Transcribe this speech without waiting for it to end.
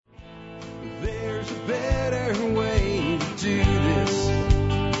a better way to do this.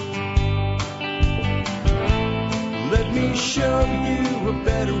 Let me show you a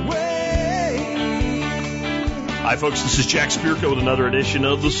better way. Hi, folks. This is Jack Spirko with another edition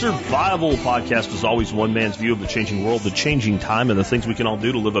of the Survival Podcast. As always, one man's view of the changing world, the changing time, and the things we can all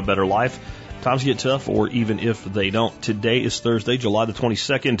do to live a better life. Times get tough, or even if they don't. Today is Thursday, July the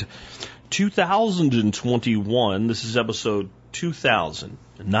 22nd, 2021. This is episode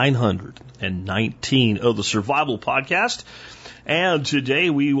 2919 of the Survival Podcast. And today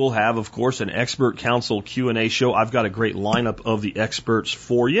we will have, of course, an expert council Q&A show. I've got a great lineup of the experts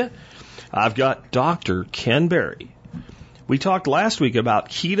for you. I've got Dr. Ken Berry. We talked last week about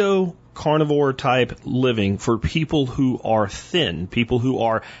keto carnivore type living for people who are thin, people who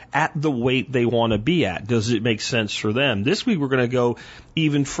are at the weight they want to be at. Does it make sense for them? This week we're going to go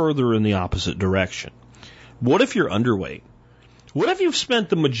even further in the opposite direction. What if you're underweight? What if you've spent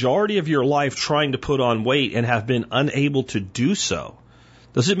the majority of your life trying to put on weight and have been unable to do so?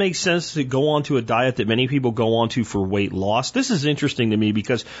 Does it make sense to go on to a diet that many people go on to for weight loss? This is interesting to me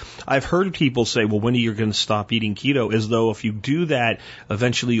because I've heard people say, well, when are you going to stop eating keto? As though if you do that,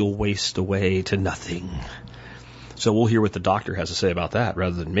 eventually you'll waste away to nothing. So we'll hear what the doctor has to say about that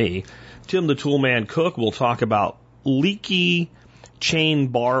rather than me. Tim the Toolman Cook will talk about leaky chain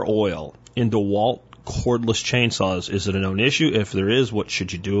bar oil in DeWalt cordless chainsaws. Is it a known issue? If there is, what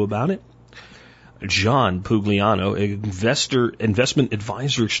should you do about it? John Pugliano, investment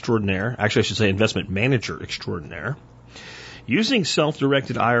advisor extraordinaire, actually I should say investment manager extraordinaire, using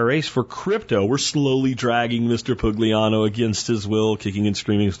self-directed IRAs for crypto. We're slowly dragging Mr. Pugliano against his will, kicking and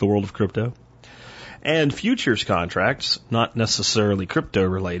screaming into the world of crypto. And futures contracts, not necessarily crypto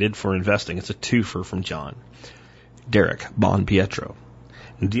related, for investing. It's a twofer from John. Derek Bonpietro,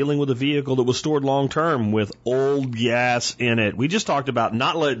 dealing with a vehicle that was stored long-term with old gas in it. We just talked about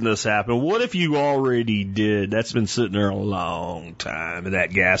not letting this happen. What if you already did? That's been sitting there a long time, and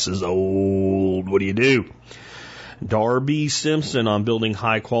that gas is old. What do you do? Darby Simpson on building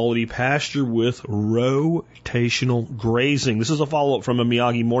high-quality pasture with rotational grazing. This is a follow-up from a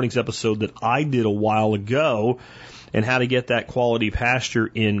Miyagi Mornings episode that I did a while ago, and how to get that quality pasture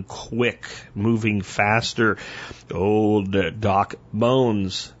in quick, moving faster. Old Doc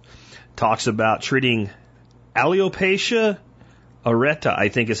Bones talks about treating alopecia areata, I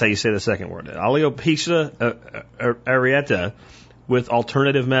think is how you say the second word. Alopecia areata with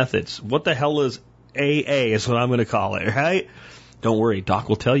alternative methods. What the hell is AA is what I'm going to call it, right? Don't worry, Doc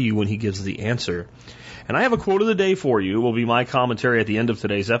will tell you when he gives the answer. And I have a quote of the day for you. It will be my commentary at the end of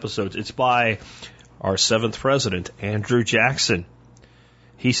today's episode. It's by our seventh president, Andrew Jackson.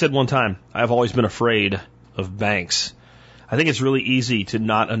 He said one time, I've always been afraid of banks. I think it's really easy to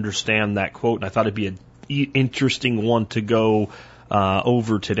not understand that quote, and I thought it'd be an interesting one to go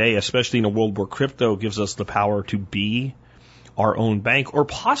over today, especially in a world where crypto gives us the power to be our own bank, or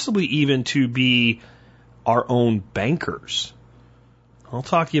possibly even to be our own bankers. I'll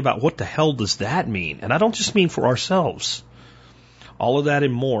talk to you about what the hell does that mean, and I don't just mean for ourselves. All of that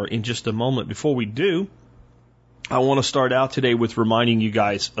and more in just a moment. Before we do, I want to start out today with reminding you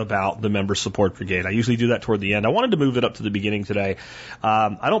guys about the Member Support Brigade. I usually do that toward the end. I wanted to move it up to the beginning today.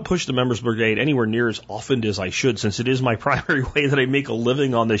 I don't push the Members Brigade anywhere near as often as I should, since it is my primary way that I make a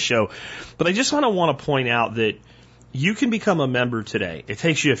living on this show. But I just want to point out that you can become a member today. It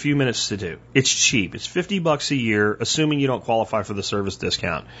takes you a few minutes to do. It's cheap. It's $50 a year, assuming you don't qualify for the service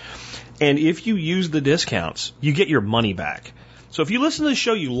discount. And if you use the discounts, you get your money back. So if you listen to the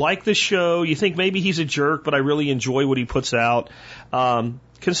show, you like the show, you think maybe he's a jerk, but I really enjoy what he puts out,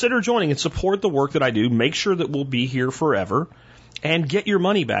 consider joining and support the work that I do. Make sure that we'll be here forever and get your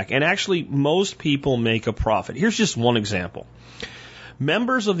money back. And actually, most people make a profit. Here's just one example.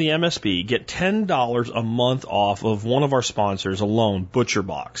 Members of the MSB get $10 a month off of one of our sponsors alone, Butcher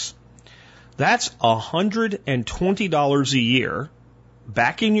Box. That's $120 a year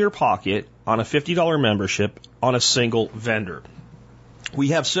back in your pocket on a $50 membership on a single vendor. We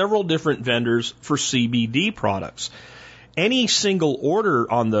have several different vendors for CBD products. Any single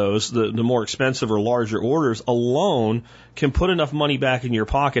order on those, the more expensive or larger orders alone, can put enough money back in your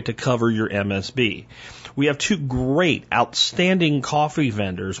pocket to cover your MSB. We have two great, outstanding coffee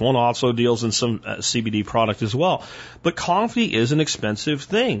vendors. One also deals in some CBD product as well. But coffee is an expensive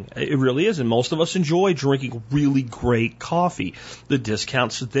thing. It really is. And most of us enjoy drinking really great coffee. The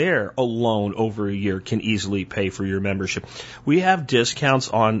discounts there alone over a year can easily pay for your membership. We have discounts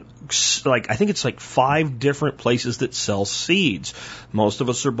on, I think it's 5 different places that sell seeds. Most of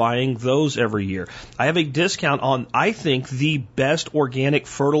us are buying those every year. I have a discount on, I think, the best organic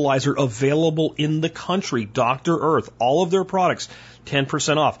fertilizer available in the country. country, Dr. Earth, all of their products,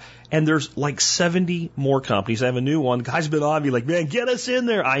 10% off. And there's like 70 more companies. I have a new one. Guy's been on me like, man, get us in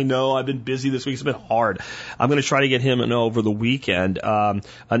there. I know, I've been busy this week. It's been hard. I'm going to try to get him in over the weekend.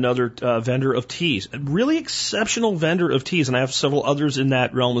 Another vendor of teas, a really exceptional vendor of teas, and I have several others in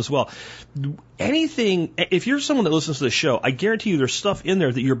that realm as well. Anything, if you're someone that listens to the show, I guarantee you there's stuff in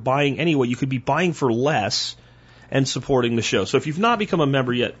there that you're buying anyway. You could be buying for less and supporting the show. So if you've not become a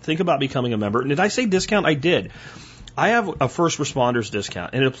member yet, think about becoming a member. And did I say discount? I did. I have a first responders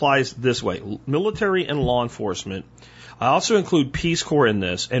discount, and it applies this way: military and law enforcement. I also include Peace Corps in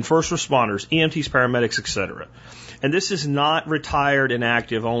this, and first responders, EMTs, paramedics, etc. And this is not retired and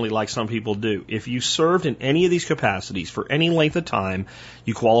active only like some people do. If you served in any of these capacities for any length of time,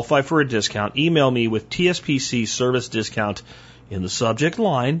 you qualify for a discount. Email me with TSPC service discount in the subject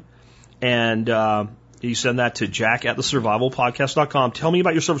line, and you send that to jack@thesurvivalpodcast.com. Tell me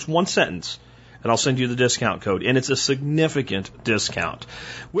about your service, one sentence, and I'll send you the discount code. And it's a significant discount.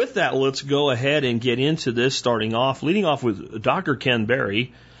 With that, let's go ahead and get into this, leading off with Dr. Ken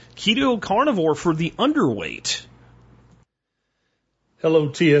Berry, keto carnivore for the underweight. Hello,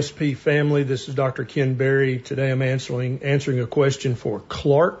 TSP family. This is Dr. Ken Berry. Today I'm answering a question for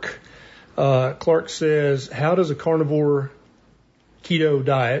Clark. Clark says, how does a carnivore keto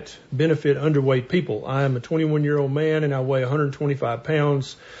diet benefit underweight people? I am a 21-year-old man and I weigh 125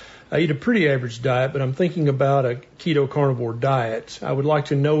 pounds. I eat a pretty average diet, but I'm thinking about a keto carnivore diet. I would like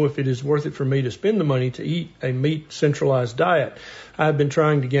to know if it is worth it for me to spend the money to eat a meat centralized diet. I've been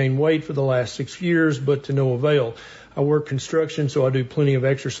trying to gain weight for the last 6 years, but to no avail. I work construction, so I do plenty of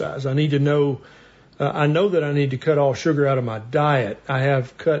exercise. I know that I need to cut all sugar out of my diet. I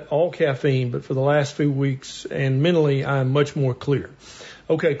have cut all caffeine, but for the last few weeks and mentally, I'm much more clear.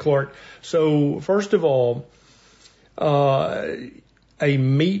 Okay, Clark. So first of all, a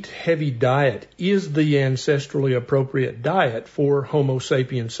meat-heavy diet is the ancestrally appropriate diet for Homo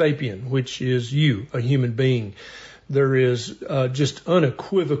sapiens sapien, which is you, a human being. There is just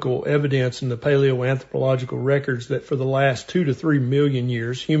unequivocal evidence in the paleoanthropological records that for the last 2 to 3 million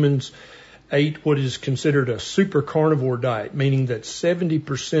years, humans ate what is considered a super carnivore diet, meaning that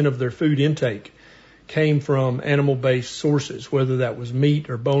 70% of their food intake came from animal-based sources, whether that was meat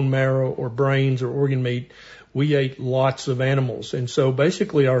or bone marrow or brains or organ meat. We ate lots of animals. And so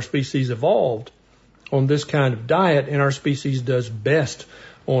basically our species evolved on this kind of diet, and our species does best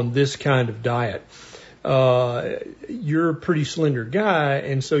on this kind of diet. You're a pretty slender guy,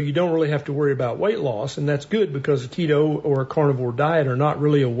 and so you don't really have to worry about weight loss, and that's good because a keto or a carnivore diet are not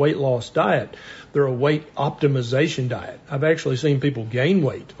really a weight loss diet. They're a weight optimization diet. I've actually seen people gain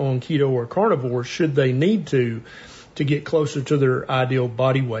weight on keto or carnivore should they need to get closer to their ideal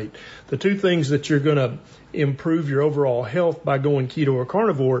body weight. The two things that you're going to improve your overall health by going keto or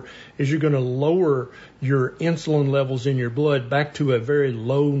carnivore is you're going to lower your insulin levels in your blood back to a very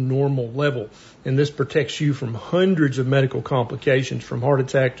low normal level. And this protects you from hundreds of medical complications, from heart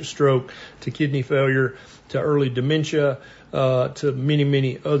attack to stroke to kidney failure to early dementia to many,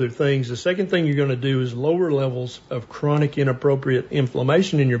 many other things. The second thing you're going to do is lower levels of chronic inappropriate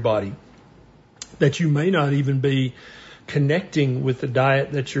inflammation in your body that you may not even be connecting with the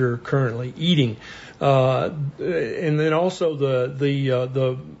diet that you're currently eating. And then also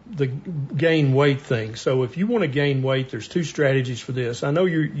the gain weight thing. So if you want to gain weight, there's two strategies for this. I know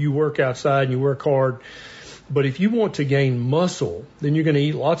you work outside and you work hard, but if you want to gain muscle, then you're going to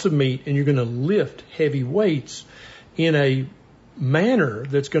eat lots of meat and you're going to lift heavy weights in a manner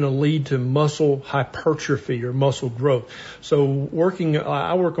that's going to lead to muscle hypertrophy or muscle growth. So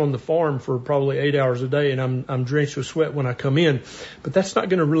I work on the farm for probably 8 hours a day, and I'm drenched with sweat when I come in, but that's not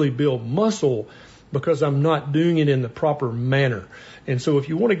going to really build muscle because I'm not doing it in the proper manner. And so if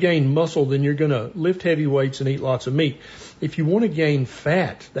you want to gain muscle, then you're going to lift heavy weights and eat lots of meat. If you want to gain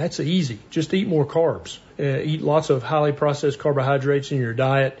fat, that's easy. Just eat more carbs. Eat lots of highly processed carbohydrates in your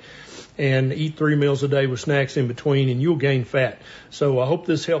diet and eat 3 meals a day with snacks in between, and you'll gain fat. So I hope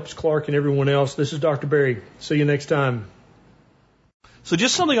this helps Clark and everyone else. This is Dr. Berry. See you next time. So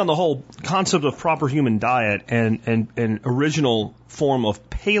just something on the whole concept of proper human diet and original form of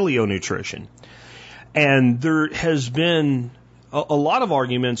paleo nutrition. And there has been a lot of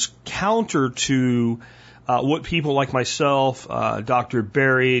arguments counter to what people like myself, Dr.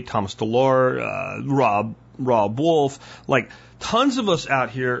 Berry, Thomas DeLore, Rob Wolf, like tons of us out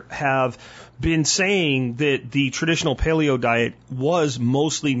here have been saying that the traditional paleo diet was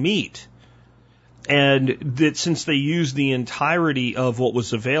mostly meat. And that since they used the entirety of what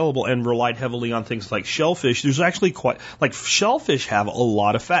was available and relied heavily on things like shellfish, there's actually shellfish have a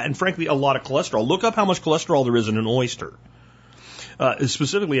lot of fat and frankly a lot of cholesterol. Look up how much cholesterol there is in an oyster.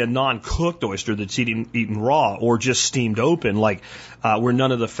 specifically a non-cooked oyster that's eaten raw or just steamed open, like where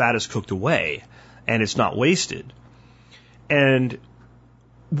none of the fat is cooked away and it's not wasted. And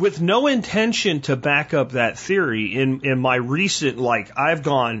with no intention to back up that theory, in my recent, I've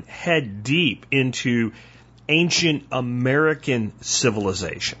gone head deep into ancient American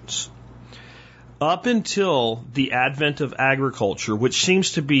civilizations. Up until the advent of agriculture, which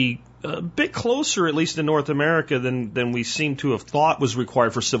seems to be a bit closer, at least in North America, than we seem to have thought was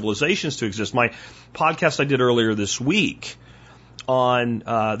required for civilizations to exist. My podcast I did earlier this week on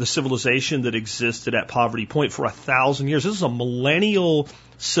the civilization that existed at Poverty Point for 1,000 years. This is a millennial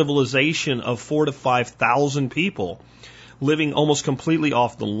civilization of 4,000 to 5,000 people living almost completely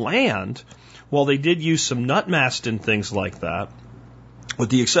off the land. While they did use some nutmast and things like that, with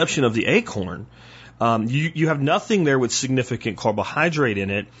the exception of the acorn, you have nothing there with significant carbohydrate in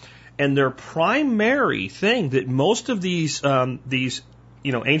it. And their primary thing that most of these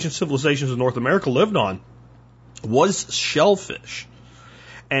ancient civilizations of North America lived on was shellfish.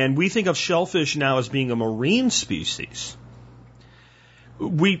 And we think of shellfish now as being a marine species.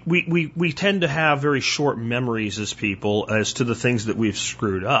 We tend to have very short memories as people as to the things that we've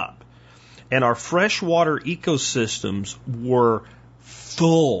screwed up. And our freshwater ecosystems were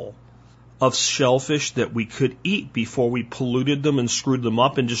full of shellfish that we could eat before we polluted them and screwed them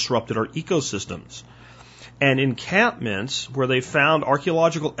up and disrupted our ecosystems. And encampments where they found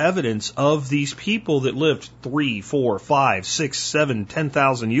archaeological evidence of these people that lived 3, 4, 5, 6, 7,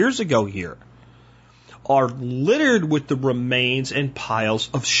 10,000 years ago here are littered with the remains and piles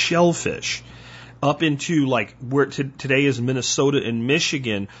of shellfish. Up into where today is Minnesota and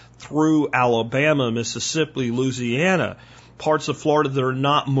Michigan, through Alabama, Mississippi, Louisiana, parts of Florida that are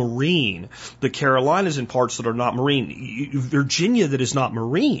not marine, the Carolinas in parts that are not marine, Virginia that is not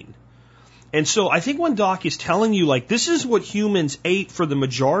marine. And so I think when Doc is telling you, this is what humans ate for the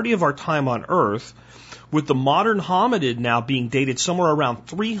majority of our time on Earth, with the modern hominid now being dated somewhere around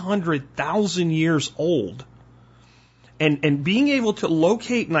 300,000 years old, and being able to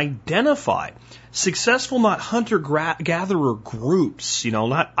locate and identify successful, not hunter-gatherer groups,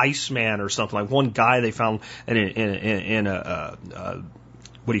 not Iceman or something, like one guy they found in a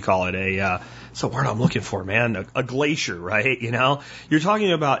what do you call it? It's a word I'm looking for, man. A glacier, right? You're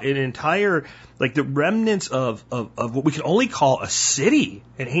talking about an entire, the remnants of what we can only call a city,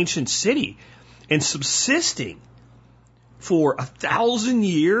 an ancient city, and subsisting for 1,000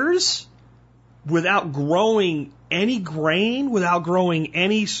 years without growing any grain, without growing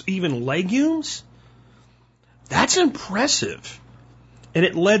any even legumes. That's impressive. And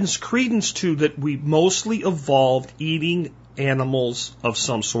it lends credence to that we mostly evolved eating animals of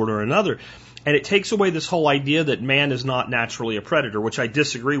some sort or another. And it takes away this whole idea that man is not naturally a predator, which I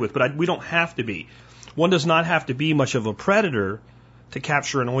disagree with, but we don't have to be. One does not have to be much of a predator to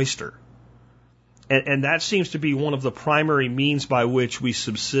capture an oyster. And that seems to be one of the primary means by which we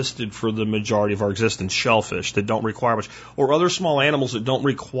subsisted for the majority of our existence. Shellfish that don't require much, or other small animals that don't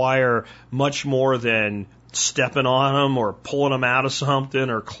require much more than stepping on them or pulling them out of something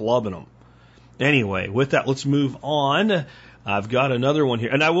or clubbing them. Anyway, with that, let's move on. I've got another one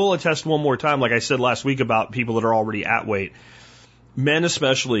here. And I will attest one more time, like I said last week about people that are already at weight. Men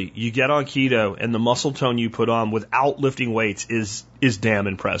especially, you get on keto and the muscle tone you put on without lifting weights is damn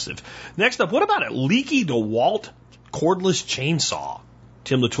impressive. Next up, what about a leaky DeWalt cordless chainsaw?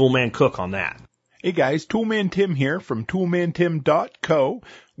 Tim the Toolman Cook on that. Hey guys, Toolman Tim here from toolmantim.co,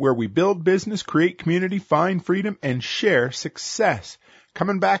 where we build business, create community, find freedom, and share success.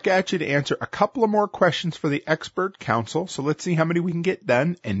 Coming back at you to answer a couple of more questions for the expert council, so let's see how many we can get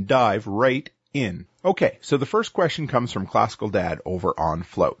done and dive right in. Okay, so the first question comes from Classical Dad over on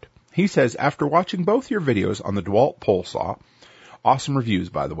Float. He says, after watching both your videos on the DeWalt pole saw, awesome reviews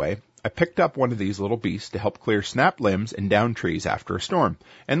by the way, I picked up one of these little beasts to help clear snapped limbs and down trees after a storm,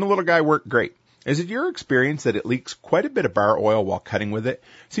 and the little guy worked great. Is it your experience that it leaks quite a bit of bar oil while cutting with it?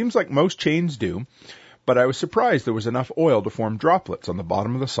 Seems like most chains do, but I was surprised there was enough oil to form droplets on the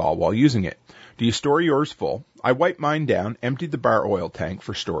bottom of the saw while using it. Do you store yours full? I wiped mine down, emptied the bar oil tank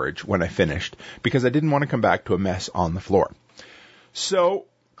for storage when I finished, because I didn't want to come back to a mess on the floor. So,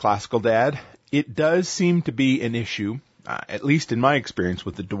 Classical Dad, it does seem to be an issue, at least in my experience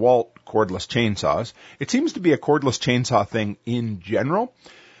with the DeWalt cordless chainsaws. It seems to be a cordless chainsaw thing in general.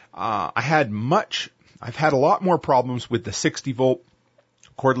 I've had a lot more problems with the 60-volt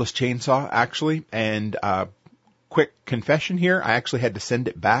cordless chainsaw, actually, and quick confession here, I actually had to send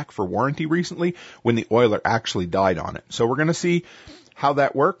it back for warranty recently when the oiler actually died on it. So we're going to see how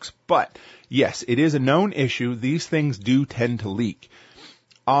that works, but yes, it is a known issue. These things do tend to leak.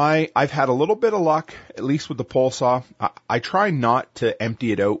 I've had a little bit of luck, at least with the pole saw. I try not to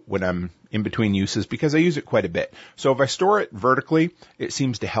empty it out when I'm in between uses because I use it quite a bit. So if I store it vertically, it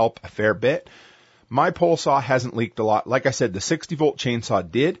seems to help a fair bit. My pole saw hasn't leaked a lot. Like I said, the 60-volt chainsaw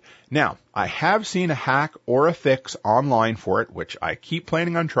did. Now, I have seen a hack or a fix online for it, which I keep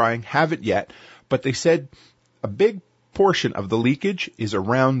planning on trying, haven't yet, but they said a big portion of the leakage is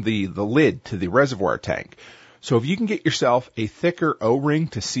around the lid to the reservoir tank. So if you can get yourself a thicker O-ring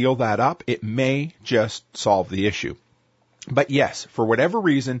to seal that up, it may just solve the issue. But yes, for whatever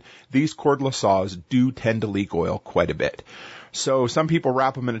reason, these cordless saws do tend to leak oil quite a bit. So some people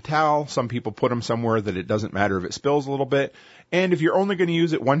wrap them in a towel, some people put them somewhere that it doesn't matter if it spills a little bit. And if you're only going to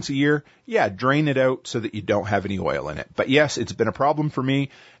use it once a year, yeah, drain it out so that you don't have any oil in it. But yes, it's been a problem for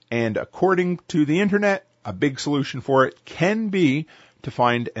me. And according to the internet, a big solution for it can be to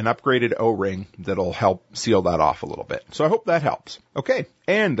find an upgraded O-ring that'll help seal that off a little bit. So I hope that helps. Okay,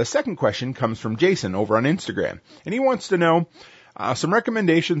 and the second question comes from Jason over on Instagram. And he wants to know some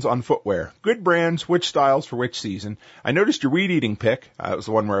recommendations on footwear. Good brands, which styles for which season. I noticed your weed eating pic. It was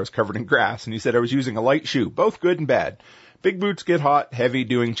the one where I was covered in grass. And you said I was using a light shoe. Both good and bad. Big boots get hot, heavy,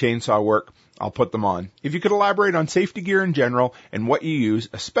 doing chainsaw work. I'll put them on. If you could elaborate on safety gear in general and what you use,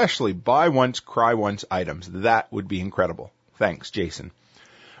 especially buy once, cry once items, that would be incredible. Thanks, Jason.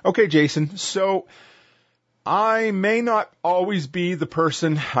 Okay, Jason, so I may not always be the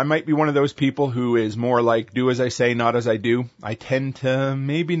person. I might be one of those people who is more like do as I say, not as I do. I tend to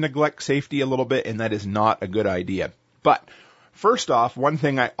maybe neglect safety a little bit, and that is not a good idea. But first off, one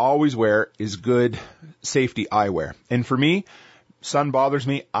thing I always wear is good safety eyewear. And for me, sun bothers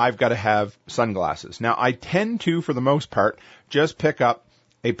me. I've got to have sunglasses. Now, I tend to, for the most part, just pick up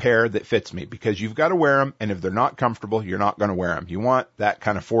a pair that fits me because you've got to wear them. And if they're not comfortable, you're not going to wear them. You want that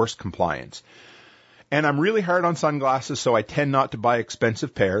kind of forced compliance. And I'm really hard on sunglasses, so I tend not to buy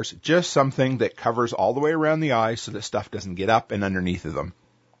expensive pairs, just something that covers all the way around the eyes so that stuff doesn't get up and underneath of them.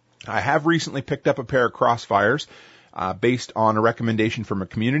 I have recently picked up a pair of Crossfires based on a recommendation from a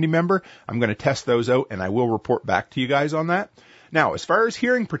community member. I'm going to test those out, and I will report back to you guys on that. Now, as far as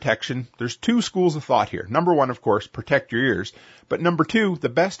hearing protection, there's two schools of thought here. Number one, of course, protect your ears. But number two, the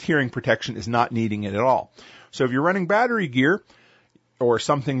best hearing protection is not needing it at all. So if you're running battery gear or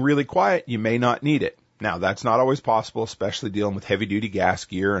something really quiet, you may not need it. Now, that's not always possible, especially dealing with heavy-duty gas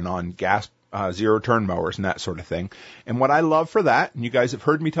gear and on gas zero-turn mowers and that sort of thing. And what I love for that, and you guys have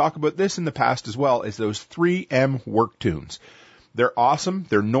heard me talk about this in the past as well, is those 3M work tunes. They're awesome.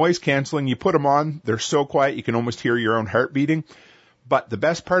 They're noise canceling. You put them on. They're so quiet you can almost hear your own heart beating. But the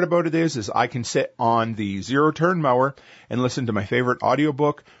best part about it is I can sit on the zero-turn mower and listen to my favorite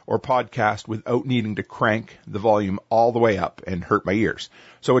audiobook or podcast without needing to crank the volume all the way up and hurt my ears.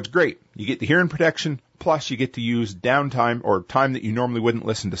 So it's great. You get the hearing protection, plus you get to use downtime or time that you normally wouldn't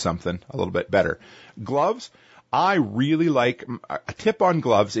listen to something a little bit better. Gloves, I really like. A tip on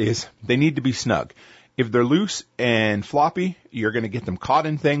gloves is they need to be snug. If they're loose and floppy, you're going to get them caught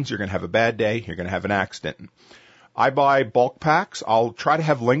in things. You're going to have a bad day. You're going to have an accident. I buy bulk packs. I'll try to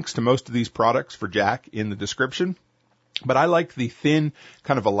have links to most of these products for Jack in the description. But I like the thin,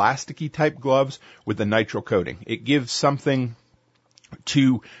 kind of elasticy type gloves with the nitrile coating. It gives something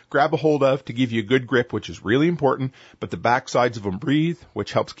to grab a hold of to give you a good grip, which is really important. But the back sides of them breathe,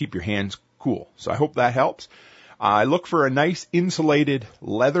 which helps keep your hands cool. So I hope that helps. I look for a nice insulated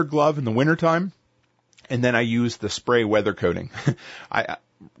leather glove in the wintertime. And then I use the spray weather coating.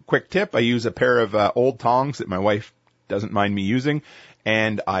 Quick tip, I use a pair of old tongs that my wife doesn't mind me using,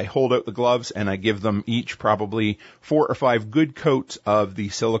 and I hold out the gloves and I give them each probably 4 or 5 good coats of the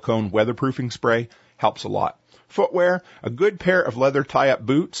silicone weatherproofing spray. Helps a lot. Footwear, a good pair of leather tie-up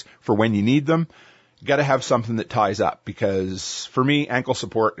boots for when you need them. You got to have something that ties up because for me, ankle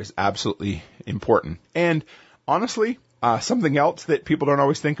support is absolutely important. And honestly, something else that people don't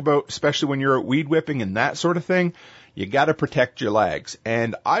always think about, especially when you're out weed whipping and that sort of thing, you got to protect your legs.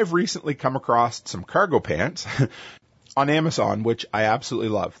 And I've recently come across some cargo pants on Amazon, which I absolutely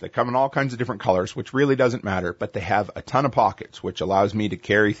love. They come in all kinds of different colors, which really doesn't matter, but they have a ton of pockets, which allows me to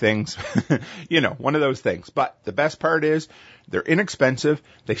carry things, one of those things. But the best part is they're inexpensive.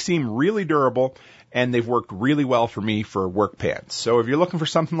 They seem really durable. And they've worked really well for me for work pants. So if you're looking for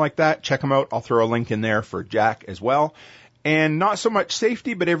something like that, check them out. I'll throw a link in there for Jack as well. And not so much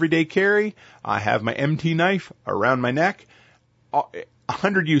safety, but everyday carry. I have my MT knife around my neck.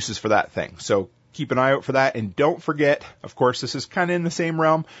 100 uses for that thing. So keep an eye out for that. And don't forget, of course, this is kind of in the same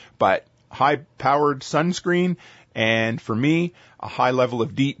realm, but high-powered sunscreen. And for me, a high level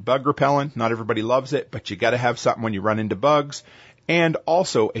of DEET bug repellent. Not everybody loves it, but you got to have something when you run into bugs. And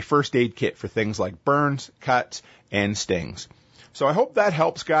also a first aid kit for things like burns, cuts, and stings. So I hope that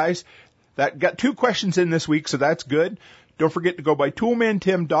helps, guys. That got 2 questions in this week, so that's good. Don't forget to go by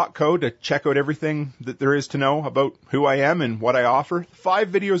toolmantim.co to check out everything that there is to know about who I am and what I offer. 5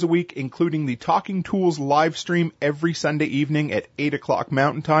 videos a week, including the Talking Tools live stream every Sunday evening at 8 o'clock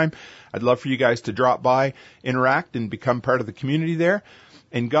Mountain Time. I'd love for you guys to drop by, interact, and become part of the community there.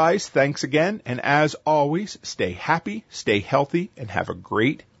 And guys, thanks again. And as always, stay happy, stay healthy, and have a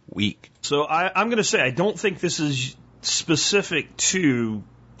great week. So I'm going to say I don't think this is specific to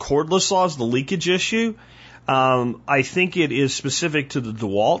cordless saws, the leakage issue. I think it is specific to the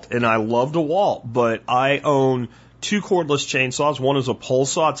DeWalt, and I love DeWalt, but I own 2 cordless chainsaws. One is a pole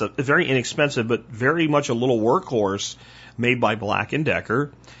saw. It's a very inexpensive, but very much a little workhorse made by Black &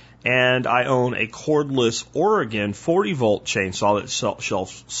 Decker. And I own a cordless Oregon 40-volt chainsaw that's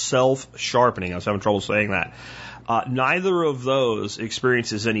self-sharpening. I was having trouble saying that. Neither of those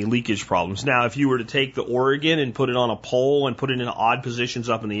experiences any leakage problems. Now, if you were to take the Oregon and put it on a pole and put it in odd positions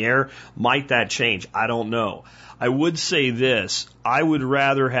up in the air, might that change? I don't know. I would say this. I would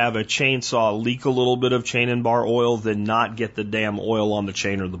rather have a chainsaw leak a little bit of chain and bar oil than not get the damn oil on the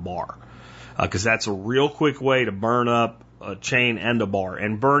chain or the bar. Because that's a real quick way to burn up a chain and a bar.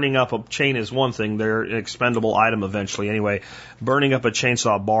 And burning up a chain is one thing. They're an expendable item eventually. Anyway, burning up a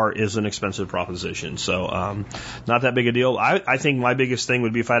chainsaw bar is an expensive proposition. So, not that big a deal. I think my biggest thing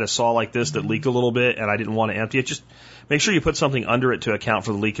would be if I had a saw like this that leaked a little bit and I didn't want to empty it, just make sure you put something under it to account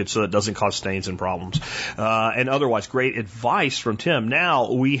for the leakage so that it doesn't cause stains and problems. And otherwise, great advice from Tim.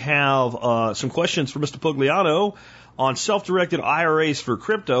 Now, we have some questions for Mr. Pugliano on self-directed IRAs for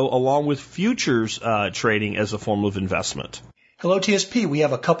crypto, along with futures trading as a form of investment. Hello, TSP. We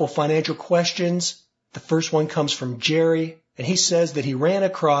have a couple financial questions. The first one comes from Jerry, and he says that he ran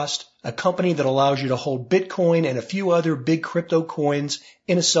across a company that allows you to hold Bitcoin and a few other big crypto coins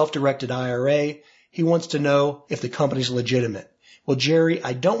in a self-directed IRA. He wants to know if the company's legitimate. Well, Jerry,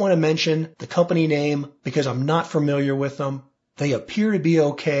 I don't want to mention the company name because I'm not familiar with them. They appear to be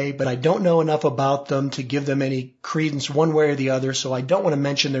okay, but I don't know enough about them to give them any credence one way or the other, so I don't want to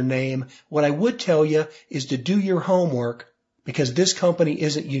mention their name. What I would tell you is to do your homework, because this company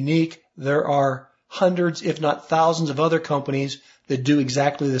isn't unique. There are hundreds, if not thousands, of other companies that do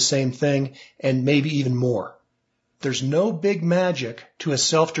exactly the same thing, and maybe even more. There's no big magic to a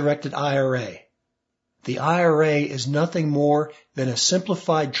self-directed IRA. The IRA is nothing more than a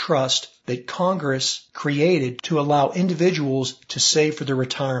simplified trust that Congress created to allow individuals to save for their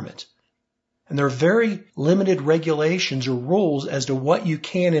retirement. And there are very limited regulations or rules as to what you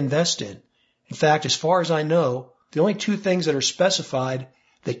can invest in. In fact, as far as I know, the only 2 things that are specified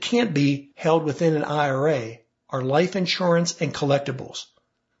that can't be held within an IRA are life insurance and collectibles.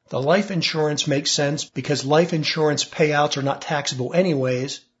 The life insurance makes sense because life insurance payouts are not taxable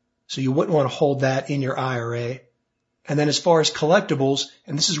anyways, so you wouldn't want to hold that in your IRA. And then as far as collectibles,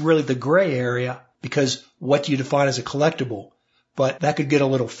 and this is really the gray area, because what do you define as a collectible? But that could get a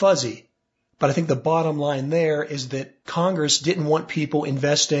little fuzzy. But I think the bottom line there is that Congress didn't want people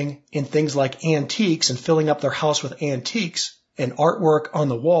investing in things like antiques and filling up their house with antiques and artwork on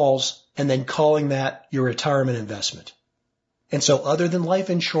the walls and then calling that your retirement investment. And so other than life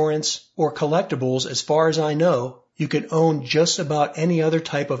insurance or collectibles, as far as I know, you can own just about any other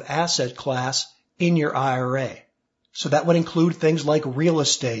type of asset class in your IRA. So that would include things like real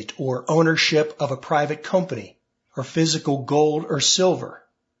estate or ownership of a private company or physical gold or silver.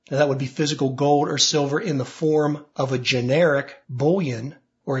 Now that would be physical gold or silver in the form of a generic bullion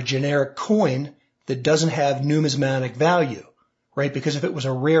or a generic coin that doesn't have numismatic value, right? Because if it was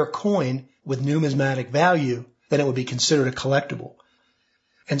a rare coin with numismatic value, then it would be considered a collectible.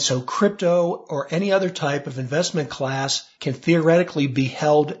 And so crypto or any other type of investment class can theoretically be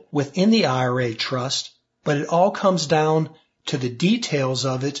held within the IRA trust, but it all comes down to the details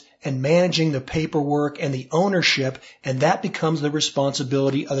of it and managing the paperwork and the ownership, and that becomes the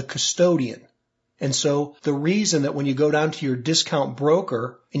responsibility of the custodian. And so the reason that when you go down to your discount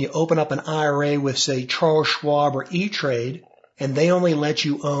broker and you open up an IRA with, say, Charles Schwab or E-Trade, and they only let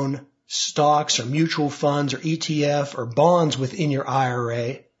you own stocks or mutual funds or ETF or bonds within your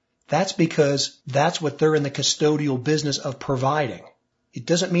IRA, that's because that's what they're in the custodial business of providing. It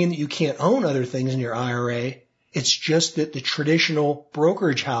doesn't mean that you can't own other things in your IRA. It's just that the traditional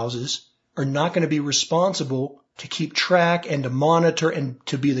brokerage houses are not going to be responsible to keep track and to monitor and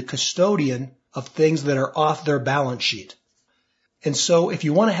to be the custodian of things that are off their balance sheet. And so if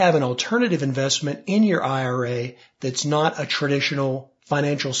you want to have an alternative investment in your IRA that's not a traditional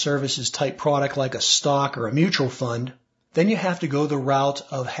financial services type product like a stock or a mutual fund, then you have to go the route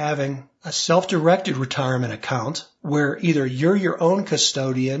of having a self-directed retirement account where either you're your own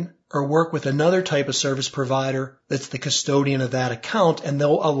custodian or work with another type of service provider that's the custodian of that account, and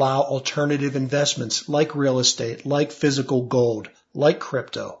they'll allow alternative investments like real estate, like physical gold, like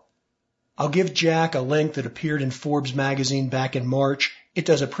crypto. I'll give Jack a link that appeared in Forbes magazine back in March. It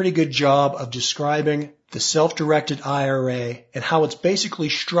does a pretty good job of describing the self-directed IRA and how it's basically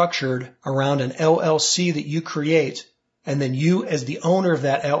structured around an LLC that you create, and then you as the owner of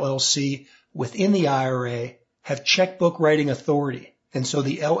that LLC within the IRA have checkbook writing authority. And so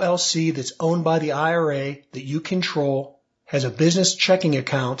the LLC that's owned by the IRA that you control has a business checking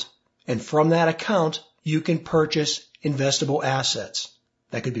account, and from that account you can purchase investable assets.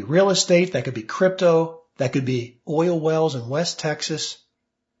 That could be real estate, that could be crypto, that could be oil wells in West Texas.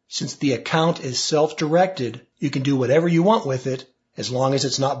 Since the account is self-directed, you can do whatever you want with it as long as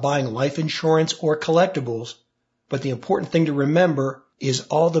it's not buying life insurance or collectibles. But the important thing to remember is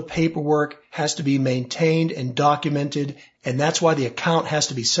all the paperwork has to be maintained and documented, and that's why the account has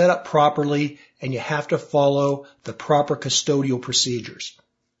to be set up properly, and you have to follow the proper custodial procedures.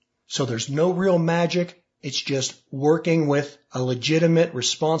 So there's no real magic. It's just working with a legitimate,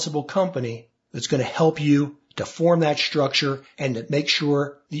 responsible company that's going to help you to form that structure and to make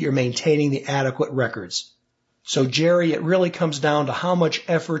sure that you're maintaining the adequate records. So Jerry, it really comes down to how much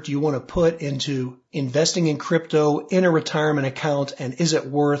effort you want to put into investing in crypto in a retirement account, and is it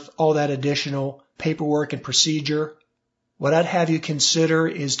worth all that additional paperwork and procedure? What I'd have you consider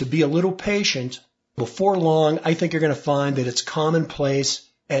is to be a little patient. Before long, I think you're going to find that it's commonplace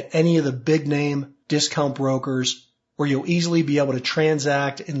at any of the big name discount brokers where you'll easily be able to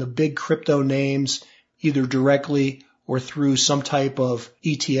transact in the big crypto names either directly or through some type of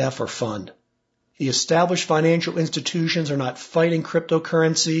ETF or fund. The established financial institutions are not fighting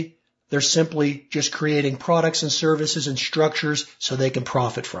cryptocurrency. They're simply just creating products and services and structures so they can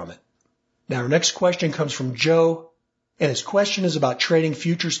profit from it. Now, our next question comes from Joe, and his question is about trading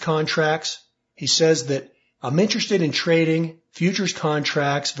futures contracts. He says that I'm interested in trading futures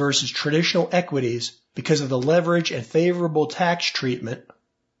contracts versus traditional equities because of the leverage and favorable tax treatment.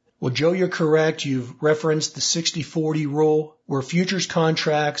 Well, Joe, you're correct. You've referenced the 60-40 rule, where futures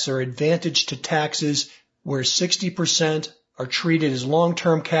contracts are advantaged to taxes, where 60% are treated as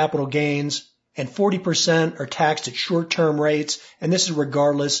long-term capital gains and 40% are taxed at short-term rates, and this is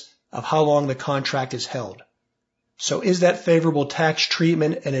regardless of how long the contract is held. So is that favorable tax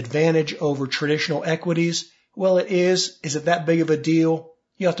treatment an advantage over traditional equities? Well, it is. Is it that big of a deal?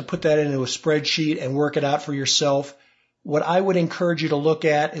 You have to put that into a spreadsheet and work it out for yourself. What I would encourage you to look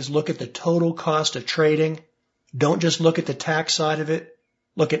at is look at the total cost of trading. Don't just look at the tax side of it.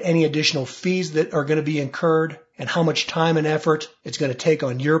 Look at any additional fees that are going to be incurred and how much time and effort it's going to take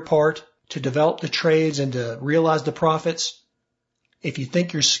on your part to develop the trades and to realize the profits. If you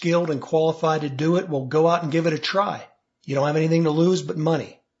think you're skilled and qualified to do it, well, go out and give it a try. You don't have anything to lose but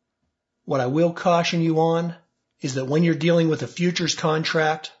money. What I will caution you on is that when you're dealing with a futures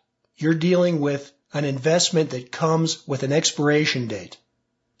contract, you're dealing with an investment that comes with an expiration date.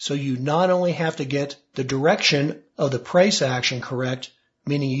 So you not only have to get the direction of the price action correct,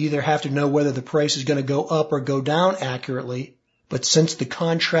 meaning you either have to know whether the price is going to go up or go down accurately, but since the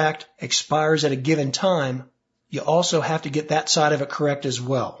contract expires at a given time, you also have to get that side of it correct as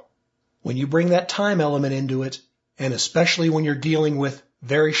well. When you bring that time element into it, and especially when you're dealing with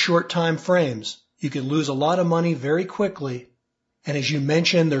very short time frames, you can lose a lot of money very quickly. And as you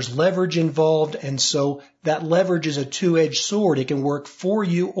mentioned, there's leverage involved, and so that leverage is a two-edged sword. It can work for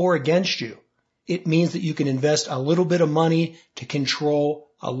you or against you. It means that you can invest a little bit of money to control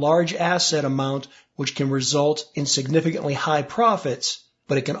a large asset amount, which can result in significantly high profits,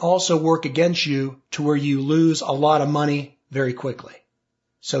 but it can also work against you to where you lose a lot of money very quickly.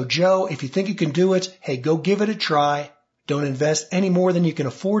 So Joe, if you think you can do it, hey, go give it a try. Don't invest any more than you can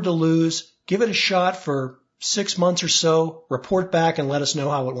afford to lose. Give it a shot for 6 months or so, report back and let us know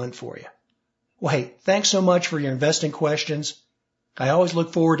how it went for you. Well, hey, thanks so much for your investing questions. I always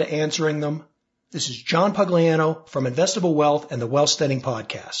look forward to answering them. This is John Pugliano from Investable Wealth and the Wealth Studying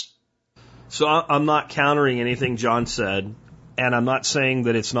Podcast. So I'm not countering anything John said, and I'm not saying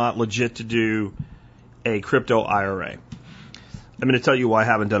that it's not legit to do a crypto IRA. I'm going to tell you why I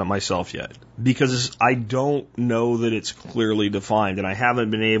haven't done it myself yet. Because I don't know that it's clearly defined, and I haven't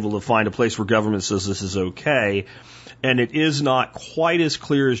been able to find a place where government says this is okay. And it is not quite as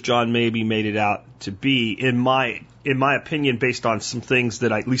clear as John maybe made it out to be, in my opinion, based on some things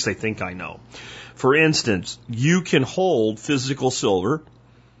that at least I think I know. For instance, you can hold physical silver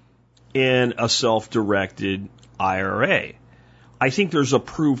in a self-directed IRA. I think there's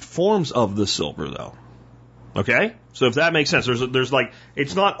approved forms of the silver, though. Okay? So if that makes sense, there's like,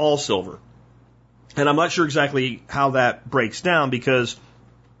 it's not all silver. And I'm not sure exactly how that breaks down because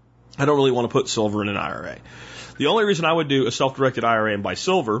I don't really want to put silver in an IRA. The only reason I would do a self-directed IRA and buy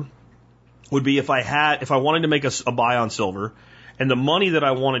silver would be if I wanted to make a buy on silver and the money that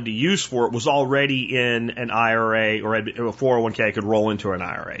I wanted to use for it was already in an IRA or a 401k I could roll into an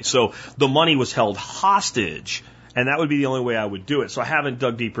IRA. So the money was held hostage, and that would be the only way I would do it. So I haven't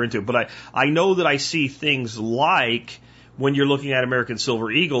dug deeper into it, but I know that I see things like when you're looking at American Silver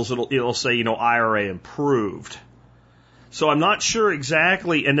Eagles, it'll say, you know, IRA improved. So I'm not sure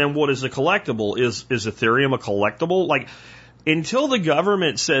exactly. And then what is a collectible? Is Ethereum a collectible? Like, until the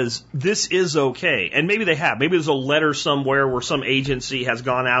government says this is okay, and maybe they have, maybe there's a letter somewhere where some agency has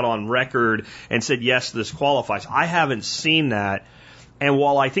gone out on record and said, yes, this qualifies. I haven't seen that. And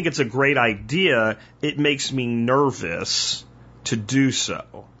while I think it's a great idea, it makes me nervous to do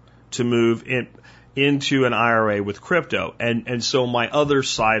so, to move into an IRA with crypto. And so my other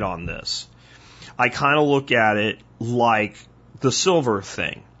side on this, I kind of look at it like the silver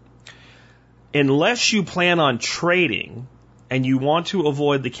thing. Unless you plan on trading and you want to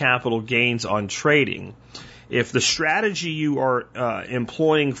avoid the capital gains on trading, if the strategy you are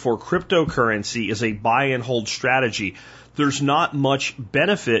employing for cryptocurrency is a buy and hold strategy, there's not much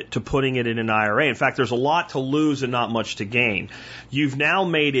benefit to putting it in an IRA. In fact, there's a lot to lose and not much to gain. You've now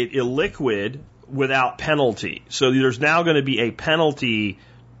made it illiquid without penalty. So there's now going to be a penalty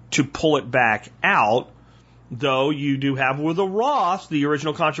to pull it back out, though you do have with a Roth, the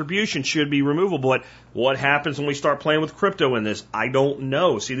original contribution should be removable. But what happens when we start playing with crypto in this? I don't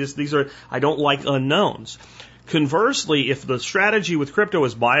know. See, I don't like unknowns. Conversely, if the strategy with crypto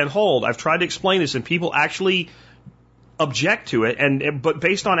is buy and hold, I've tried to explain this and people actually object to it, but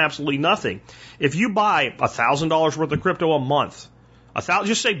based on absolutely nothing. If you buy $1,000 worth of crypto a month,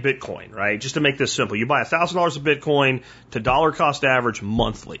 just say Bitcoin, right? Just to make this simple, you buy $1,000 of Bitcoin to dollar cost average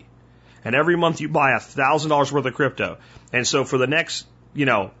monthly, and every month you buy $1,000 worth of crypto. And so for the next,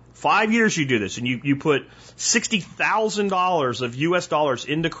 5 years you do this, and you put $60,000 of US dollars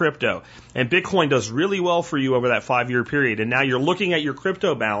into crypto, and Bitcoin does really well for you over that 5-year period. And now you're looking at your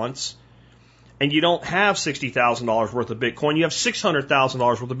crypto balance, and you don't have $60,000 worth of Bitcoin, you have $600,000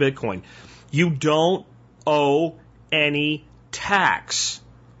 worth of Bitcoin. You don't owe any tax.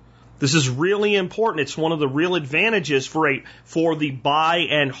 This is really important. It's one of the real advantages for the buy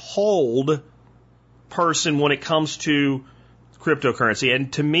and hold person when it comes to cryptocurrency.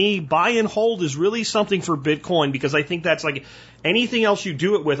 And to me, buy and hold is really something for Bitcoin, because I think that's like anything else you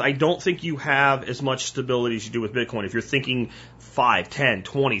do it with, I don't think you have as much stability as you do with Bitcoin. If you're thinking 5, 10,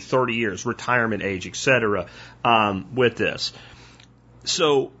 20, 30 years, retirement age, etc., with this.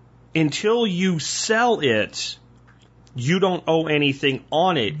 So until you sell it, you don't owe anything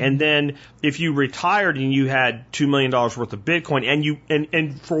on it. And then if you retired and you had $2 million worth of Bitcoin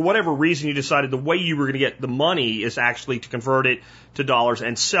and for whatever reason you decided the way you were going to get the money is actually to convert it to dollars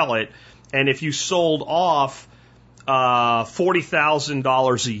and sell it. And if you sold off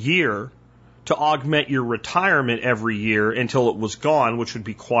 $40,000 a year to augment your retirement every year until it was gone, which would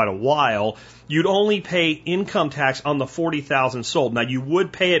be quite a while, you'd only pay income tax on the $40,000 sold. Now you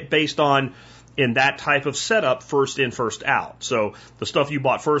would pay it based on, in that type of setup, first in, first out. So the stuff you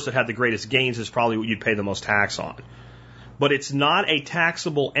bought first that had the greatest gains is probably what you'd pay the most tax on. But it's not a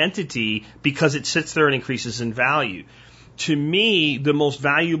taxable entity because it sits there and increases in value. To me, the most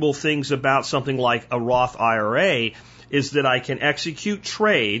valuable things about something like a Roth IRA is that I can execute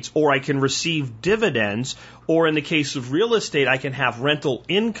trades, or I can receive dividends, or in the case of real estate, I can have rental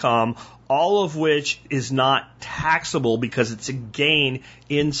income, all of which is not taxable because it's a gain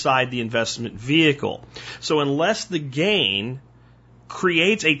inside the investment vehicle. So unless the gain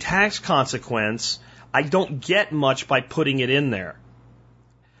creates a tax consequence, I don't get much by putting it in there.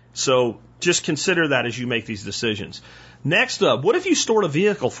 So just consider that as you make these decisions. Next up, what if you stored a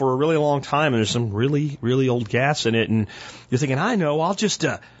vehicle for a really long time and there's some really, really old gas in it, and you're thinking, I know, I'll just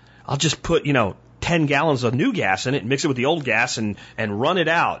put, 10 gallons of new gas in it and mix it with the old gas and run it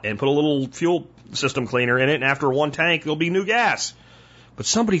out and put a little fuel system cleaner in it, and after one tank, there'll be new gas. But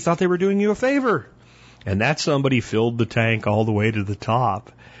somebody thought they were doing you a favor, and that somebody filled the tank all the way to the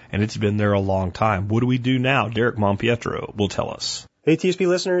top, and it's been there a long time. What do we do now? Derek Monpietro will tell us. Hey, TSP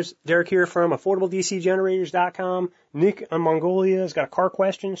listeners, Derek here from AffordableDCGenerators.com. Nick in Mongolia has got a car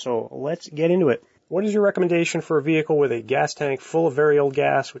question, so let's get into it. What is your recommendation for a vehicle with a gas tank full of very old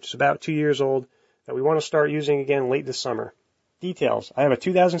gas, which is about 2 years old, that we want to start using again late this summer? Details. I have a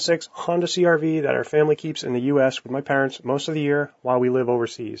 2006 Honda CR-V that our family keeps in the U.S. with my parents most of the year while we live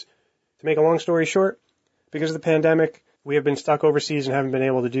overseas. To make a long story short, because of the pandemic, we have been stuck overseas and haven't been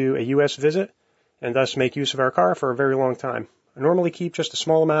able to do a U.S. visit. and thus make use of our car for a very long time. I normally keep just a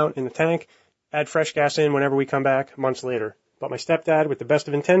small amount in the tank, add fresh gas in whenever we come back months later. But my stepdad, with the best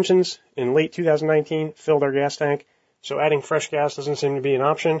of intentions, in late 2019 filled our gas tank, so adding fresh gas doesn't seem to be an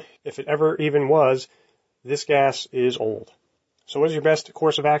option. If it ever even was, this gas is old. So what is your best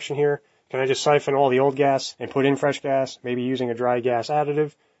course of action here? Can I just siphon all the old gas and put in fresh gas, maybe using a dry gas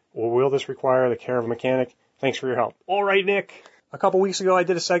additive? Or will this require the care of a mechanic? Thanks for your help. All right, Nick. A couple weeks ago, I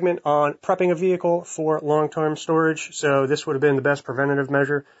did a segment on prepping a vehicle for long-term storage. So this would have been the best preventative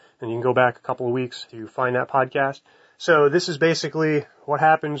measure. And you can go back a couple of weeks to find that podcast. So this is basically what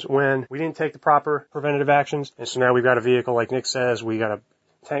happens when we didn't take the proper preventative actions. And so now we've got a vehicle, like Nick says, we got a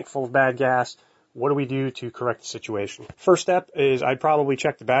tank full of bad gas. What do we do to correct the situation? First step is I'd probably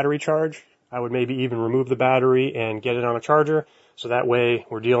check the battery charge. I would maybe even remove the battery and get it on a charger. So that way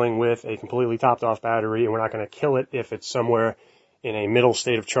we're dealing with a completely topped off battery and we're not going to kill it if it's somewhere in a middle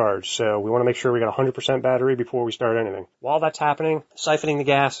state of charge. So we want to make sure we got 100% battery before we start anything. While that's happening, siphoning the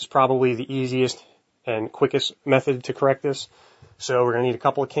gas is probably the easiest and quickest method to correct this. So we're going to need a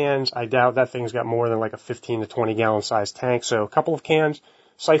couple of cans. I doubt that thing's got more than like a 15 to 20 gallon size tank. So a couple of cans,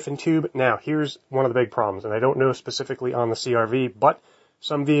 siphon tube. Now here's one of the big problems, and I don't know specifically on the CRV, but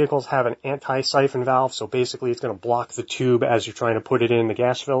some vehicles have an anti-siphon valve. So basically it's going to block the tube as you're trying to put it in the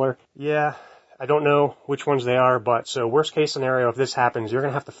gas filler. Yeah, I don't know which ones they are, but so worst case scenario, if this happens, you're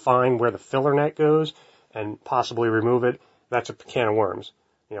going to have to find where the filler net goes and possibly remove it. That's a can of worms.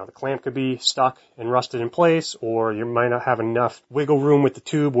 You know, the clamp could be stuck and rusted in place, or you might not have enough wiggle room with the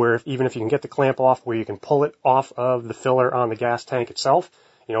tube where even if you can get the clamp off, where you can pull it off of the filler on the gas tank itself,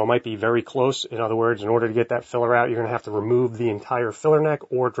 you know, it might be very close. In other words, in order to get that filler out, you're going to have to remove the entire filler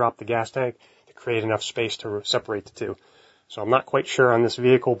neck or drop the gas tank to create enough space to separate the two. So I'm not quite sure on this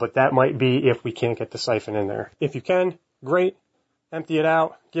vehicle, but that might be if we can't get the siphon in there. If you can, great. Empty it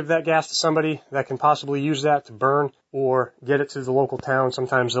out, give that gas to somebody that can possibly use that to burn, or get it to the local town.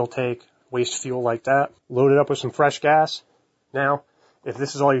 Sometimes they'll take waste fuel like that. Load it up with some fresh gas. Now, if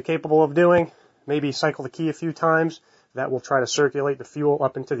this is all you're capable of doing, maybe cycle the key a few times. That will try to circulate the fuel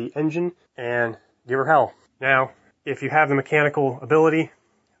up into the engine and give her hell. Now, if you have the mechanical ability,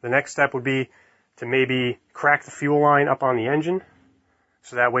 the next step would be to maybe crack the fuel line up on the engine.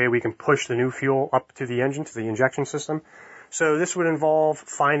 So that way we can push the new fuel up to the engine, to the injection system. So this would involve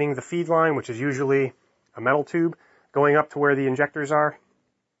finding the feed line, which is usually a metal tube, going up to where the injectors are,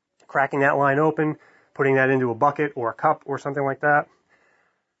 cracking that line open, putting that into a bucket or a cup or something like that.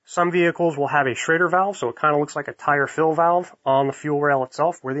 Some vehicles will have a Schrader valve, so it kind of looks like a tire fill valve on the fuel rail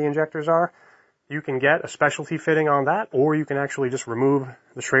itself where the injectors are. You can get a specialty fitting on that, or you can actually just remove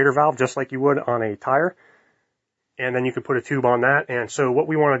the Schrader valve just like you would on a tire. And then you could put a tube on that. And so what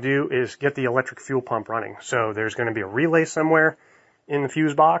we want to do is get the electric fuel pump running. So there's going to be a relay somewhere in the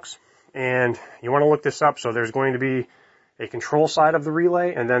fuse box. And you want to look this up. So there's going to be a control side of the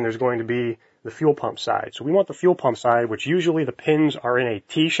relay, and then there's going to be the fuel pump side. So we want the fuel pump side, which usually the pins are in a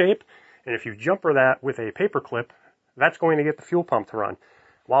T shape. And if you jumper that with a paper clip, that's going to get the fuel pump to run.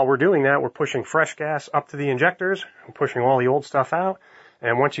 While we're doing that, we're pushing fresh gas up to the injectors. We're pushing all the old stuff out.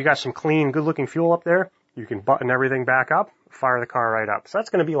 And once you got some clean, good-looking fuel up there, you can button everything back up, fire the car right up. So that's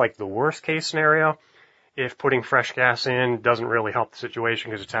going to be like the worst case scenario if putting fresh gas in doesn't really help the situation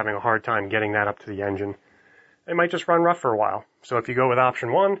because it's having a hard time getting that up to the engine. It might just run rough for a while. So if you go with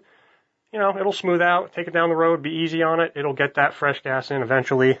option one, you know, it'll smooth out, take it down the road, be easy on it. It'll get that fresh gas in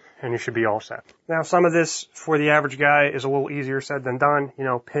eventually, and you should be all set. Now, some of this for the average guy is a little easier said than done. You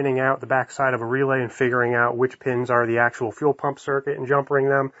know, pinning out the backside of a relay and figuring out which pins are the actual fuel pump circuit and jumpering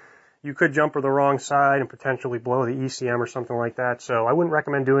them. You could jumper the wrong side and potentially blow the ECM or something like that. So I wouldn't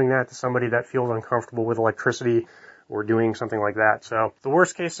recommend doing that to somebody that feels uncomfortable with electricity or doing something like that. So the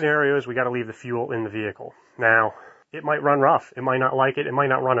worst case scenario is we got to leave the fuel in the vehicle. Now, it might run rough. It might not like it. It might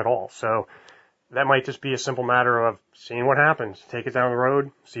not run at all. So that might just be a simple matter of seeing what happens. Take it down the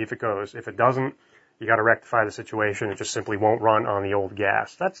road, see if it goes. If it doesn't, you got to rectify the situation. It just simply won't run on the old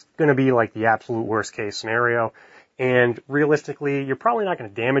gas. That's going to be like the absolute worst case scenario. And realistically, you're probably not going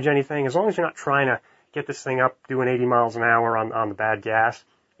to damage anything as long as you're not trying to get this thing up doing 80 miles an hour on the bad gas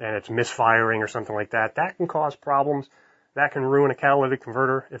and it's misfiring or something like that. That can cause problems. That can ruin a catalytic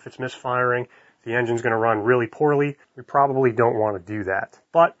converter if it's misfiring. The engine's going to run really poorly. We probably don't want to do that.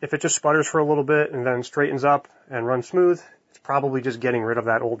 But if it just sputters for a little bit and then straightens up and runs smooth, it's probably just getting rid of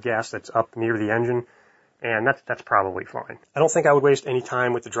that old gas that's up near the engine. And that's probably fine. I don't think I would waste any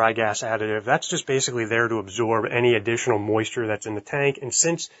time with the dry gas additive. That's just basically there to absorb any additional moisture that's in the tank. And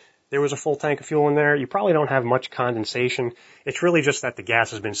since there was a full tank of fuel in there, you probably don't have much condensation. It's really just that the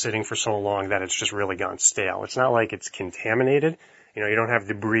gas has been sitting for so long that it's just really gone stale. It's not like it's contaminated. You don't have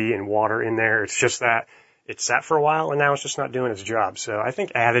debris and water in there. It's just that it sat for a while and now it's just not doing its job. So I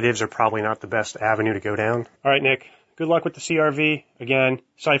think additives are probably not the best avenue to go down. All right, Nick, good luck with the CRV. Again,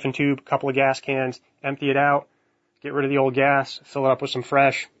 siphon tube, couple of gas cans, empty it out, get rid of the old gas, fill it up with some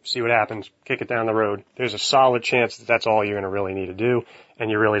fresh, see what happens, kick it down the road. There's a solid chance that that's all you're going to really need to do, and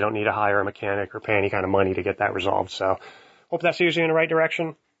you really don't need to hire a mechanic or pay any kind of money to get that resolved. So hope that steers you in the right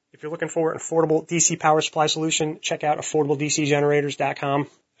direction. If you're looking for an affordable DC power supply solution, check out affordabledcgenerators.com.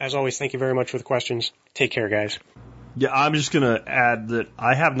 As always, thank you very much for the questions. Take care, guys. Yeah, I'm just going to add that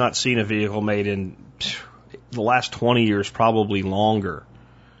I have not seen a vehicle made in the last 20 years, probably longer,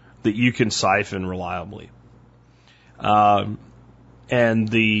 that you can siphon reliably. And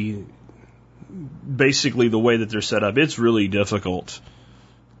basically the way that they're set up, it's really difficult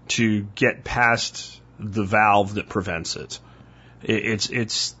to get past the valve that prevents it.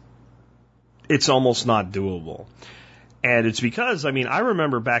 It's almost not doable. And it's because, I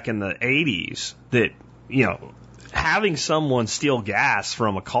remember back in the 80s that, having someone steal gas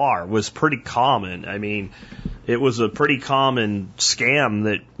from a car was pretty common. It was a pretty common scam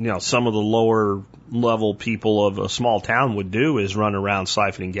that, some of the lower level people of a small town would do, is run around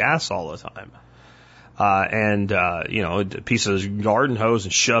siphoning gas all the time. A piece of garden hose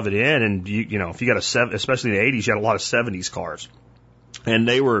and shove it in. And, if you got especially in the 80s, you had a lot of 70s cars. And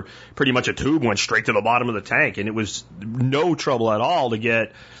they were pretty much a tube went straight to the bottom of the tank. And it was no trouble at all to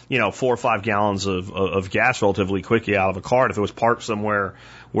get, 4 or 5 gallons of gas relatively quickly out of a car. And if it was parked somewhere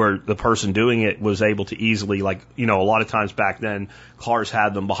where the person doing it was able to easily, a lot of times back then, cars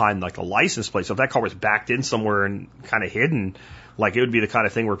had them behind a license plate. So if that car was backed in somewhere and kind of hidden, it would be the kind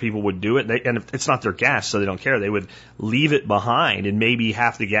of thing where people would do it. And if it's not their gas, so they don't care. They would leave it behind, and maybe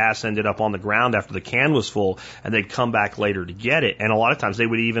half the gas ended up on the ground after the can was full, and they'd come back later to get it. And a lot of times they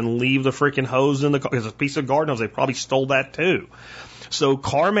would even leave the freaking hose in the car. Because a piece of garden hose, they probably stole that too. So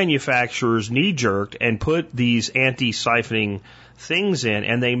car manufacturers knee-jerked and put these anti-siphoning things in,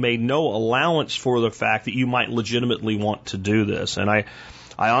 and they made no allowance for the fact that you might legitimately want to do this. And I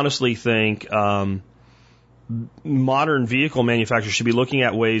honestly think modern vehicle manufacturers should be looking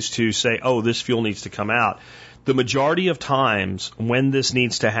at ways to say, oh, this fuel needs to come out. The majority of times when this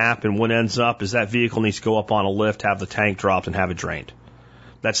needs to happen, what ends up is that vehicle needs to go up on a lift, have the tank dropped, and have it drained.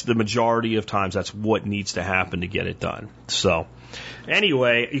 That's the majority of times. That's what needs to happen to get it done. So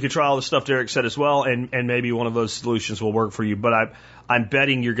anyway, you can try all the stuff Derek said as well, and maybe one of those solutions will work for you. But I'm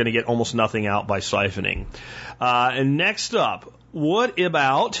betting you're going to get almost nothing out by siphoning. And next up, what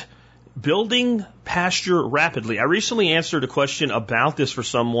about building pasture rapidly? I recently answered a question about this for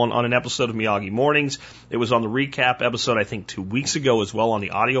someone on an episode of Miyagi Mornings. It was on the recap episode, I think 2 weeks ago as well on the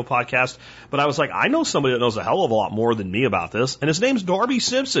audio podcast. But I was like, I know somebody that knows a hell of a lot more than me about this, and his name's Darby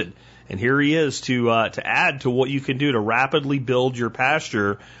Simpson. And here he is to add to what you can do to rapidly build your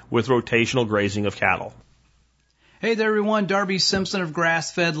pasture with rotational grazing of cattle. Hey there, everyone. Darby Simpson of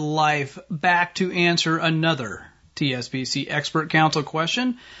Grass Fed Life, back to answer another TSPC Expert Council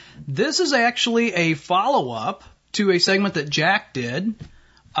question. This is actually a follow-up to a segment that Jack did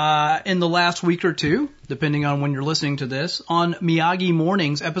in the last week or two, depending on when you're listening to this, on Miyagi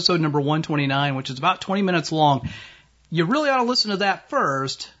Mornings, episode number 129, which is about 20 minutes long. You really ought to listen to that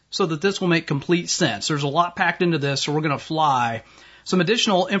first so that this will make complete sense. There's a lot packed into this, so we're going to fly. Some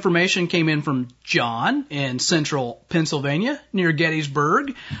additional information came in from John in central Pennsylvania near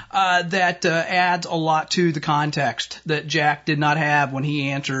Gettysburg that adds a lot to the context that Jack did not have when he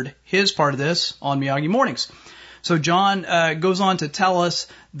answered his part of this on Miyagi Mornings. So John goes on to tell us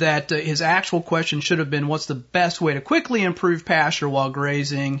that his actual question should have been, what's the best way to quickly improve pasture while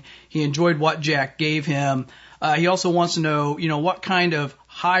grazing? He enjoyed what Jack gave him. He also wants to know, what kind of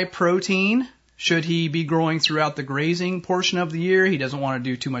high protein should he be growing throughout the grazing portion of the year? He doesn't want to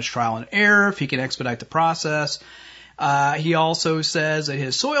do too much trial and error if he can expedite the process. He also says that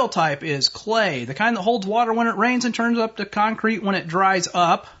his soil type is clay, the kind that holds water when it rains and turns up to concrete when it dries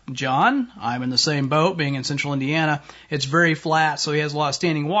up. John, I'm in the same boat, being in central Indiana. It's very flat, so he has a lot of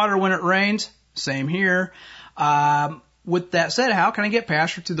standing water when it rains. Same here. With that said, how can I get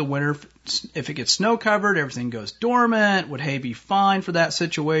pasture through the winter if it gets snow covered, everything goes dormant? Would hay be fine for that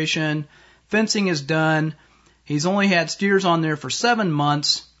situation? Fencing is done. He's only had steers on there for 7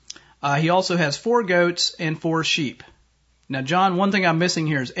 months. He also has 4 goats and 4 sheep. Now, John, one thing I'm missing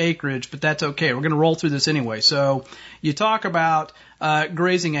here is acreage, but that's okay. We're going to roll through this anyway. So you talk about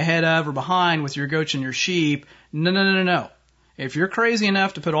grazing ahead of or behind with your goats and your sheep. No. If you're crazy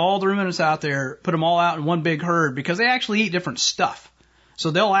enough to put all the ruminants out there, put them all out in one big herd, because they actually eat different stuff.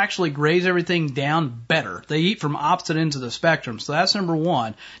 So they'll actually graze everything down better. They eat from opposite ends of the spectrum. So that's number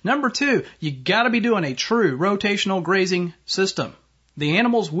 1. Number 2, you got to be doing a true rotational grazing system. The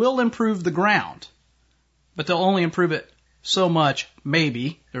animals will improve the ground, but they'll only improve it so much,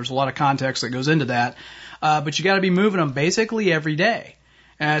 maybe. There's a lot of context that goes into that. But you got to be moving them basically every day.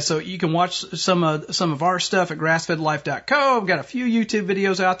 So you can watch some of our stuff at grassfedlife.co. I've got a few YouTube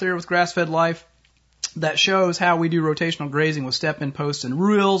videos out there with Grass-Fed Life that shows how we do rotational grazing with step-in posts and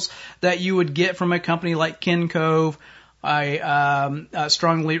rules that you would get from a company like Ken Cove. I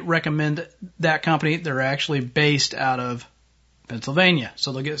strongly recommend that company. They're actually based out of Pennsylvania,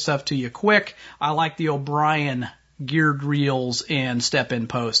 so they'll get stuff to you quick. I like the O'Brien geared reels and step-in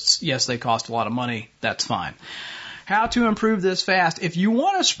posts. Yes, they cost a lot of money. That's fine. How to improve this fast. If you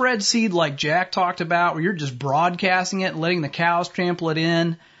want to spread seed like Jack talked about, where you're just broadcasting it and letting the cows trample it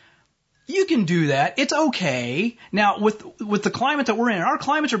in, you can do that. It's okay. Now, with the climate that we're in, our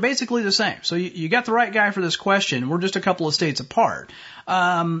climates are basically the same. So you got the right guy for this question. We're just a couple of states apart.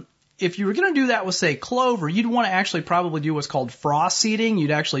 If you were going to do that with, say, clover, you'd want to actually probably do what's called frost seeding.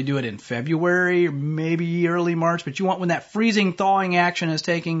 You'd actually do it in February or maybe early March, but you want when that freezing thawing action is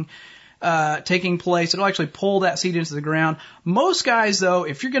taking place, it'll actually pull that seed into the ground. Most guys, though,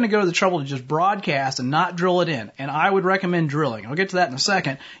 if you're going to go to the trouble to just broadcast and not drill it in, and I would recommend drilling, I'll get to that in a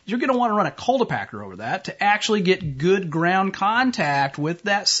second, you're going to want to run a cultipacker over that to actually get good ground contact with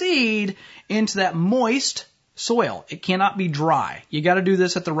that seed into that moist soil. It cannot be dry. You got to do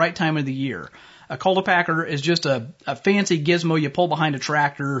this at the right time of the year. A cultipacker is just a fancy gizmo you pull behind a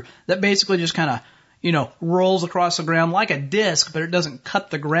tractor that basically just kind of, rolls across the ground like a disc, but it doesn't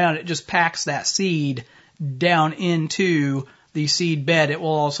cut the ground. It just packs that seed down into the seed bed. It will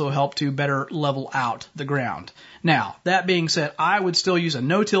also help to better level out the ground. Now, that being said, I would still use a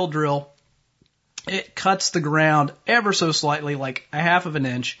no-till drill. It cuts the ground ever so slightly, like a half of an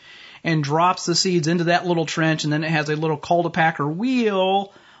inch, and drops the seeds into that little trench, and then it has a little cultipacker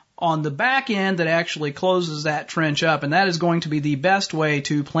wheel on the back end that actually closes that trench up, and that is going to be the best way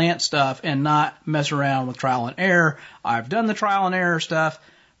to plant stuff and not mess around with trial and error. I've done the trial and error stuff.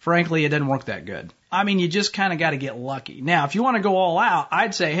 Frankly, it didn't work that good. I mean, you just kind of got to get lucky. Now, if you want to go all out,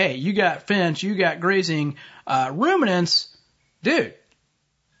 I'd say, hey, you got finch, you got grazing ruminants, dude,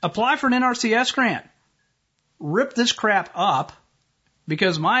 apply for an NRCS grant. Rip this crap up,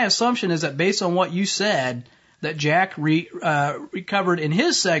 because my assumption is that based on what you said that Jack recovered in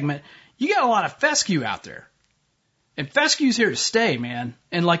his segment, you got a lot of fescue out there. And fescue's here to stay, man.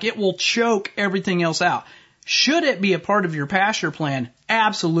 And it will choke everything else out. Should it be a part of your pasture plan?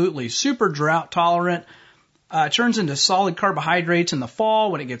 Absolutely. Super drought tolerant. Turns into solid carbohydrates in the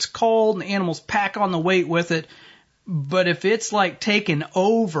fall when it gets cold and the animals pack on the weight with it. But if it's taken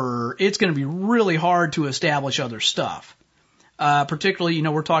over, it's going to be really hard to establish other stuff. Particularly,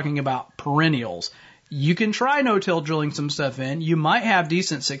 we're talking about perennials. You can try no-till drilling some stuff in. You might have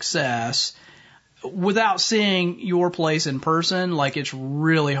decent success. Without seeing your place in person, it's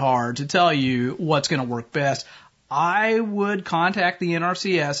really hard to tell you what's going to work best. I would contact the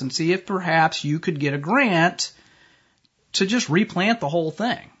NRCS and see if perhaps you could get a grant to just replant the whole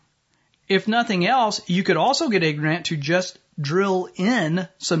thing. If nothing else, you could also get a grant to just drill in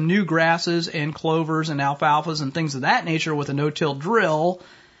some new grasses and clovers and alfalfas and things of that nature with a no-till drill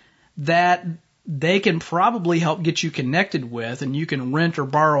that they can probably help get you connected with, and you can rent or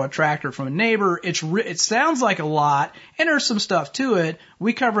borrow a tractor from a neighbor. It sounds like a lot, and there's some stuff to it.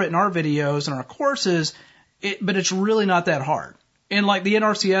 We cover it in our videos and our courses, but it's really not that hard. And the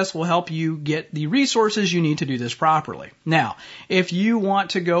NRCS will help you get the resources you need to do this properly. Now, if you want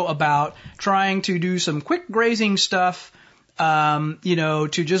to go about trying to do some quick grazing stuff, to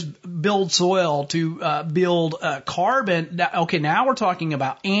just build soil, to build carbon, okay, now we're talking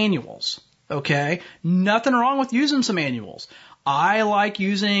about annuals. Okay, nothing wrong with using some annuals. I like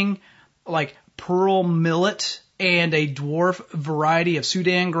using pearl millet and a dwarf variety of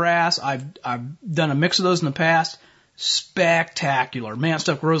Sudan grass. I've done a mix of those in the past. Spectacular. Man,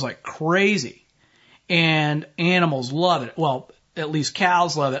 stuff grows like crazy. And animals love it. Well, at least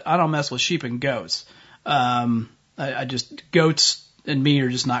cows love it. I don't mess with sheep and goats. Goats and me are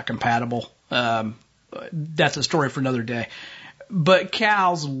just not compatible. That's a story for another day. But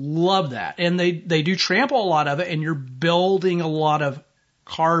cows love that, and they do trample a lot of it, and you're building a lot of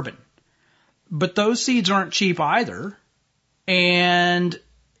carbon. But those seeds aren't cheap either, and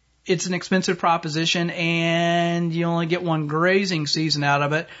it's an expensive proposition, and you only get one grazing season out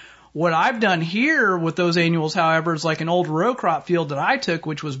of it. What I've done here with those annuals, however, is an old row crop field that I took,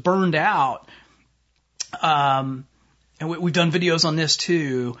 which was burned out, and we've done videos on this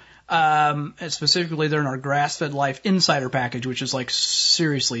too. And specifically, they're in our Grass-Fed Life Insider package, which is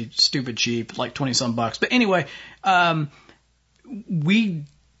seriously stupid cheap, $20-some. But anyway, we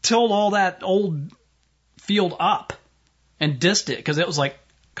tilled all that old field up and dissed it because it was like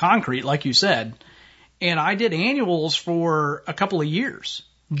concrete, like you said. And I did annuals for a couple of years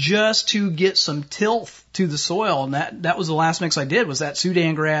just to get some tilth to the soil. And that was the last mix I did, was that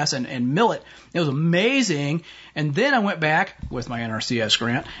Sudan grass and millet. It was amazing. And then I went back with my NRCS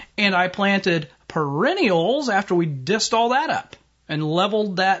grant and I planted perennials after we dissed all that up and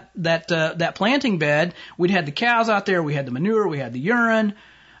leveled that planting bed. We'd had the cows out there. We had the manure. We had the urine.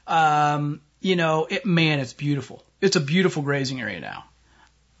 It's beautiful. It's a beautiful grazing area now.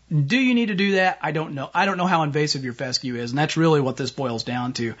 Do you need to do that? I don't know. I don't know how invasive your fescue is, and that's really what this boils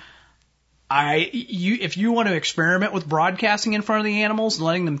down to. If you want to experiment with broadcasting in front of the animals and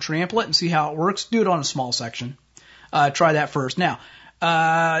letting them trample it and see how it works, do it on a small section. Try that first. Now,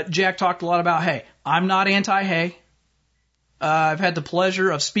 Jack talked a lot about hay. I'm not anti-hay. I've had the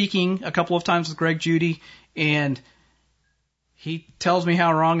pleasure of speaking a couple of times with Greg Judy, and he tells me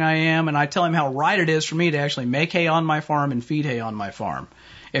how wrong I am, and I tell him how right it is for me to actually make hay on my farm and feed hay on my farm.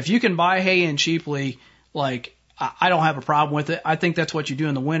 If you can buy hay in cheaply, I don't have a problem with it. I think that's what you do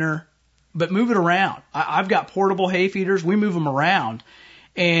in the winter, but move it around. I've got portable hay feeders. We move them around,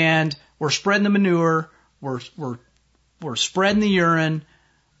 and we're spreading the manure. We're spreading the urine.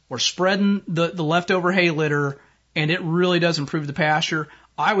 We're spreading the leftover hay litter, and it really does improve the pasture.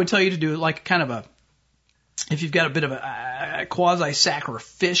 I would tell you to do it like kind of if you've got a bit of a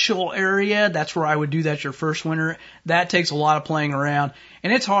quasi-sacrificial area, that's where I would do that your first winter. That takes a lot of playing around,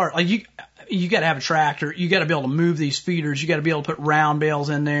 and it's hard. Like you got to have a tractor. You got to be able to move these feeders. You got to be able to put round bales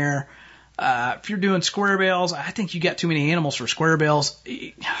in there. If you're doing square bales, I think you got too many animals for square bales.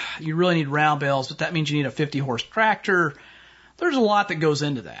 You really need round bales, but that means you need a 50-horse tractor. There's a lot that goes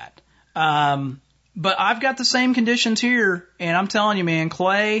into that. But I've got the same conditions here, and I'm telling you, man,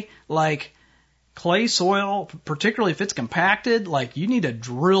 clay soil, particularly if it's compacted, you need to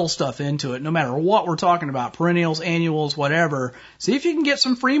drill stuff into it no matter what we're talking about, perennials, annuals, whatever. See if you can get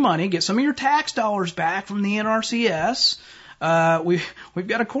some free money, get some of your tax dollars back from the NRCS. We've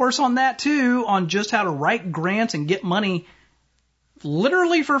got a course on that too, on just how to write grants and get money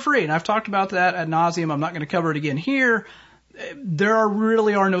literally for free. And I've talked about that ad nauseum. I'm not going to cover it again here. There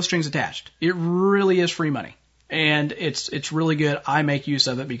really are no strings attached. It really is free money. And it's really good. I make use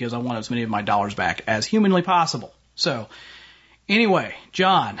of it because I want as many of my dollars back as humanly possible. So anyway,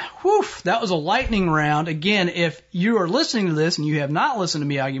 John, that was a lightning round. Again, if you are listening to this and you have not listened to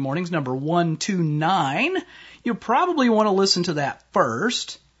Miyagi Mornings, number 129, you probably want to listen to that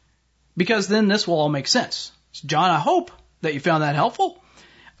first, because then this will all make sense. So John, I hope that you found that helpful.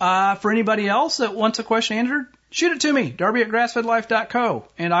 For anybody else that wants a question answered, shoot it to me, Darby@grassfedlife.co,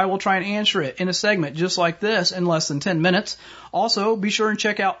 and I will try and answer it in a segment just like this in less than 10 minutes. Also, be sure and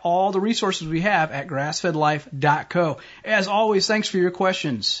check out all the resources we have at grassfedlife.co. As always, thanks for your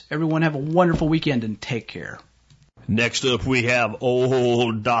questions. Everyone have a wonderful weekend and take care. Next up, we have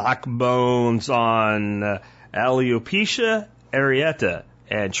old Doc Bones on alopecia areata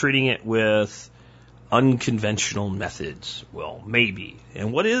and treating it with unconventional methods. Well, maybe.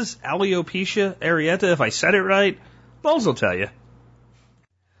 And what is alopecia areata? If I said it right, Bones will tell you.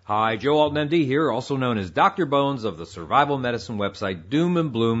 Hi, Joe Alton, MD here, also known as Dr. Bones of the survival medicine website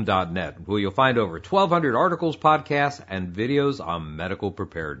doomandbloom.net, where you'll find over 1,200 articles, podcasts, and videos on medical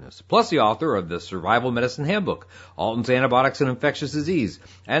preparedness, plus the author of the Survival Medicine Handbook, Alton's Antibiotics and Infectious Disease,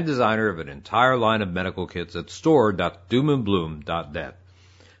 and designer of an entire line of medical kits at store.doomandbloom.net.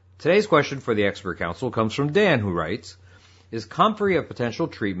 Today's question for the Expert Council comes from Dan, who writes, is comfrey a potential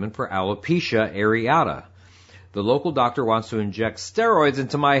treatment for alopecia areata? The local doctor wants to inject steroids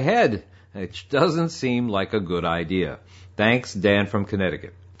into my head, which doesn't seem like a good idea. Thanks, Dan from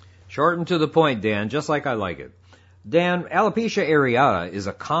Connecticut. Short and to the point, Dan, just like I like it. Dan, alopecia areata is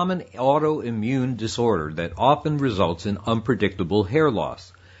a common autoimmune disorder that often results in unpredictable hair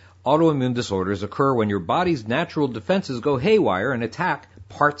loss. Autoimmune disorders occur when your body's natural defenses go haywire and attack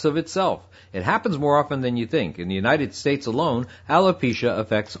parts of itself. It happens more often than you think. In the United States alone, alopecia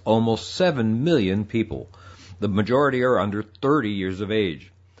affects almost 7 million people. The majority are under 30 years of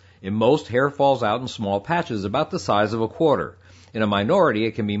age. In most, hair falls out in small patches about the size of a quarter. In a minority,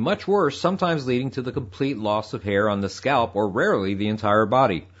 it can be much worse, sometimes leading to the complete loss of hair on the scalp or rarely the entire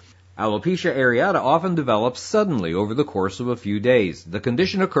body. Alopecia areata often develops suddenly over the course of a few days. The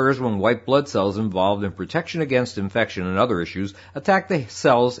condition occurs when white blood cells involved in protection against infection and other issues attack the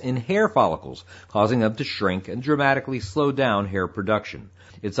cells in hair follicles, causing them to shrink and dramatically slow down hair production.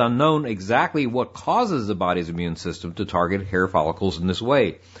 It's unknown exactly what causes the body's immune system to target hair follicles in this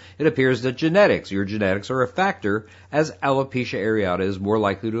way. It appears that your genetics are a factor, as alopecia areata is more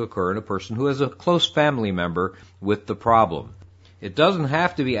likely to occur in a person who has a close family member with the problem. It doesn't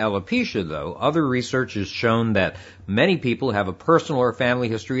have to be alopecia, though. Other research has shown that many people have a personal or family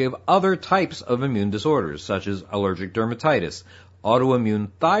history of other types of immune disorders, such as allergic dermatitis, autoimmune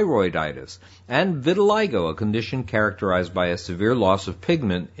thyroiditis, and vitiligo, a condition characterized by a severe loss of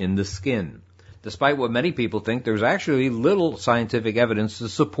pigment in the skin. Despite what many people think, there's actually little scientific evidence to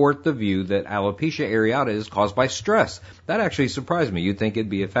support the view that alopecia areata is caused by stress. That actually surprised me. You'd think it'd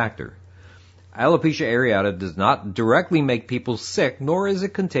be a factor. Alopecia areata does not directly make people sick, nor is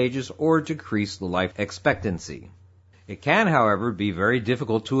it contagious or decrease the life expectancy. It can, however, be very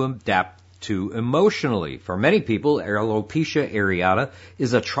difficult to adapt to emotionally. For many people, alopecia areata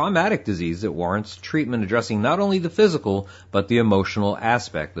is a traumatic disease that warrants treatment addressing not only the physical, but the emotional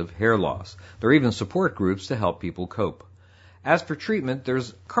aspect of hair loss. There are even support groups to help people cope. As for treatment,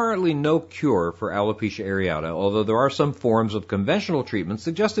 there's currently no cure for alopecia areata, although there are some forms of conventional treatment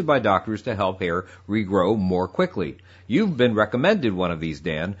suggested by doctors to help hair regrow more quickly. You've been recommended one of these,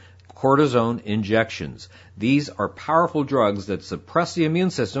 Dan, cortisone injections. These are powerful drugs that suppress the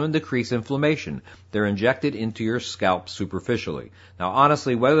immune system and decrease inflammation. They're injected into your scalp superficially. Now,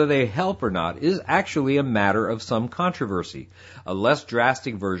 honestly, whether they help or not is actually a matter of some controversy. A less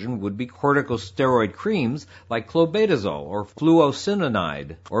drastic version would be corticosteroid creams like clobetasol or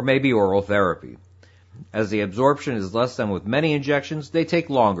fluocinolone, or maybe oral therapy. As the absorption is less than with many injections, they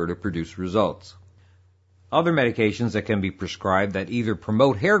take longer to produce results. Other medications that can be prescribed that either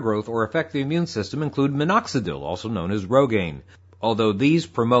promote hair growth or affect the immune system include minoxidil, also known as Rogaine. Although these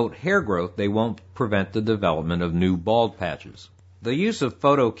promote hair growth, they won't prevent the development of new bald patches. The use of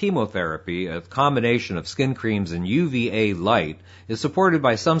photochemotherapy, a combination of skin creams and UVA light, is supported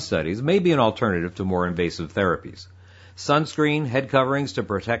by some studies, may be an alternative to more invasive therapies. Sunscreen, head coverings to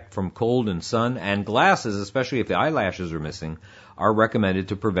protect from cold and sun, and glasses, especially if the eyelashes are missing, are recommended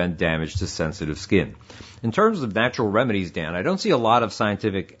to prevent damage to sensitive skin. In terms of natural remedies, Dan, I don't see a lot of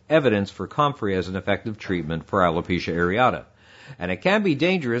scientific evidence for comfrey as an effective treatment for alopecia areata, and it can be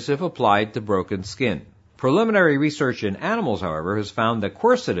dangerous if applied to broken skin. Preliminary research in animals, however, has found that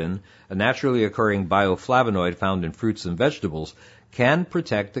quercetin, a naturally occurring bioflavonoid found in fruits and vegetables, can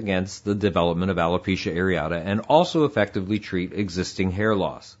protect against the development of alopecia areata and also effectively treat existing hair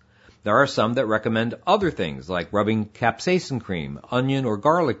loss. There are some that recommend other things like rubbing capsaicin cream, onion or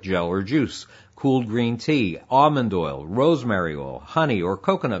garlic gel or juice, cooled green tea, almond oil, rosemary oil, honey or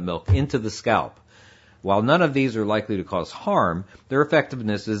coconut milk into the scalp. While none of these are likely to cause harm, their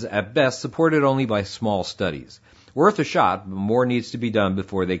effectiveness is at best supported only by small studies. Worth a shot, but more needs to be done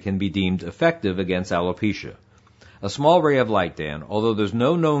before they can be deemed effective against alopecia. A small ray of light, Dan. Although there's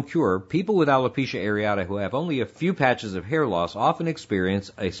no known cure, people with alopecia areata who have only a few patches of hair loss often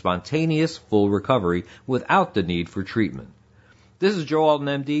experience a spontaneous full recovery without the need for treatment. This is Joe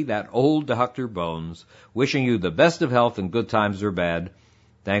Alton, MD, that old Dr. Bones, wishing you the best of health in good times or bad.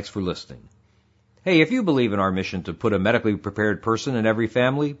 Thanks for listening. Hey, if you believe in our mission to put a medically prepared person in every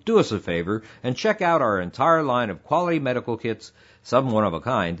family, do us a favor and check out our entire line of quality medical kits, some one of a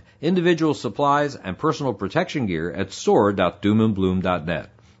kind, individual supplies, and personal protection gear at store.doomandbloom.net.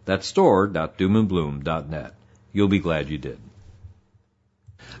 That's store.doomandbloom.net. You'll be glad you did.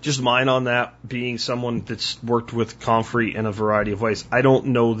 Just mine on that, being someone that's worked with comfrey in a variety of ways, I don't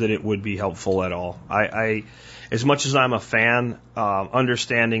know that it would be helpful at all. I as much as I'm a fan,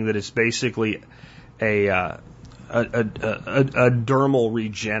 understanding that it's basically a dermal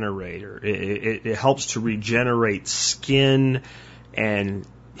regenerator. It helps to regenerate skin and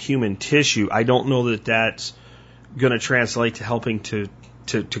human tissue. I don't know that that's going to translate to helping to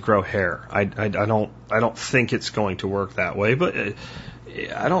grow hair. I don't think it's going to work that way, but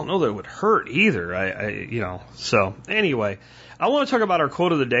I don't know that it would hurt either. So anyway, I want to talk about our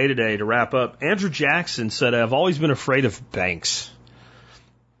quote of the day today to wrap up. Andrew Jackson said, "I've always been afraid of banks."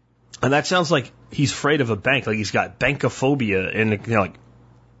 And that sounds like he's afraid of a bank, like he's got bankophobia, and like,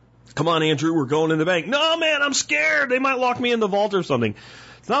 come on, Andrew, we're going in the bank. No, man, I'm scared. They might lock me in the vault or something.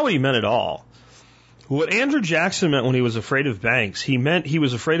 It's not what he meant at all. What Andrew Jackson meant when he was afraid of banks, he meant he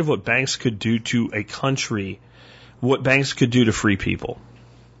was afraid of what banks could do to a country, what banks could do to free people.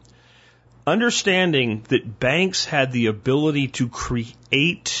 Understanding that banks had the ability to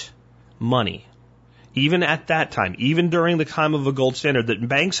create money, even at that time, even during the time of a gold standard, that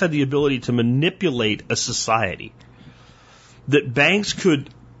banks had the ability to manipulate a society, that banks could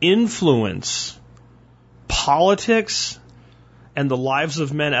influence politics and the lives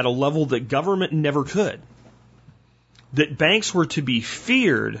of men at a level that government never could, that banks were to be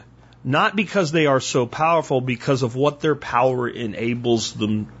feared not because they are so powerful, because of what their power enables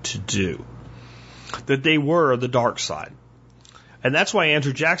them to do, that they were the dark side. And that's why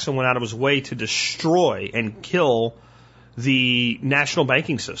Andrew Jackson went out of his way to destroy and kill the national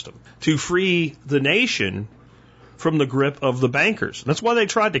banking system, to free the nation from the grip of the bankers. That's why they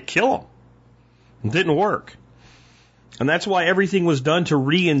tried to kill him. It didn't work. And that's why everything was done to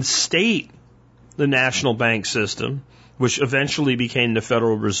reinstate the national bank system, which eventually became the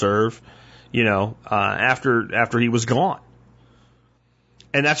Federal Reserve, after he was gone.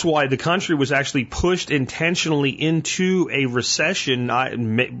 And that's why the country was actually pushed intentionally into a recession,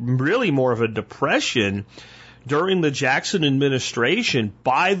 really more of a depression, during the Jackson administration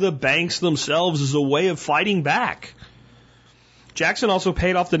by the banks themselves as a way of fighting back. Jackson also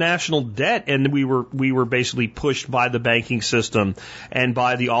paid off the national debt, and we were basically pushed by the banking system and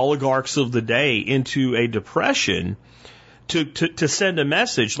by the oligarchs of the day into a depression to send a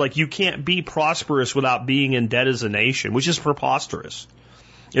message like you can't be prosperous without being in debt as a nation, which is preposterous.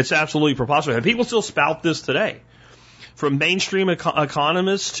 It's absolutely preposterous. And people still spout this today, from mainstream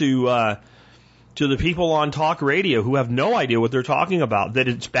economists to the people on talk radio who have no idea what they're talking about, that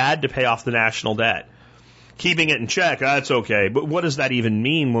it's bad to pay off the national debt. Keeping it in check, that's okay. But what does that even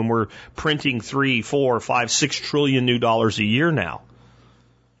mean when we're printing 3, 4, 5, 6 trillion new dollars a year now?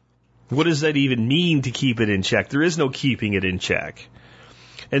 What does that even mean to keep it in check? There is no keeping it in check.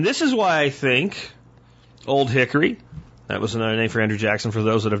 And this is why I think Old Hickory, that was another name for Andrew Jackson for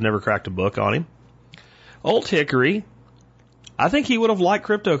those that have never cracked a book on him. Old Hickory, I think he would have liked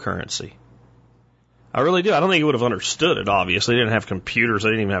cryptocurrency. I really do. I don't think he would have understood it, obviously. They didn't have computers. They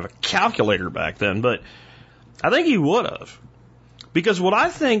didn't even have a calculator back then. But I think he would have. Because what I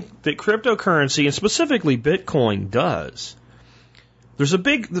think that cryptocurrency, and specifically Bitcoin, does, there's a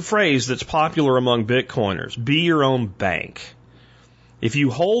big phrase that's popular among Bitcoiners: be your own bank. If you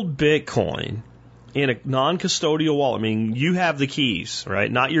hold Bitcoin in a non-custodial wallet, I mean, you have the keys,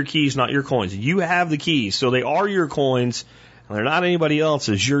 right? Not your keys, not your coins. You have the keys. So they are your coins, and they're not anybody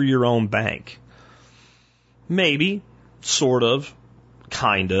else's. You're your own bank. Maybe, sort of,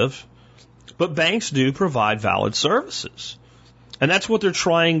 kind of. But banks do provide valid services. And that's what they're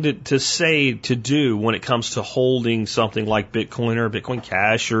trying to say to do when it comes to holding something like Bitcoin or Bitcoin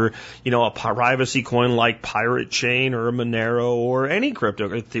Cash or, a privacy coin like Pirate Chain or a Monero or any crypto,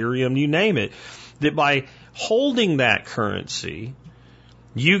 Ethereum, you name it. That by holding that currency,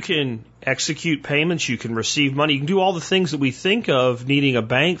 you can execute payments, you can receive money, you can do all the things that we think of needing a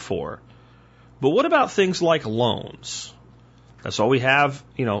bank for. But what about things like loans? That's all we have,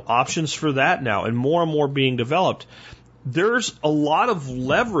 options for that now, and more being developed. There's a lot of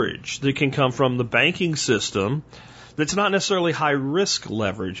leverage that can come from the banking system that's not necessarily high risk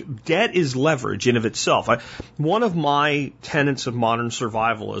leverage. Debt is leverage in of itself. One of my tenets of modern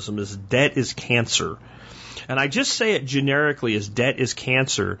survivalism is debt is cancer. And I just say it generically as debt is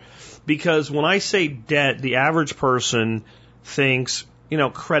cancer because when I say debt, the average person thinks,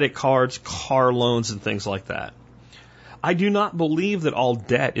 credit cards, car loans, and things like that. I do not believe that all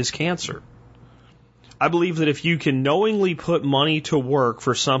debt is cancer. I believe that if you can knowingly put money to work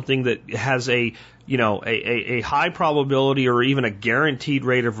for something that has a high probability or even a guaranteed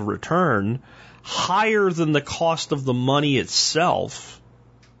rate of return higher than the cost of the money itself,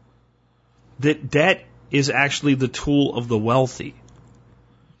 that debt is actually the tool of the wealthy.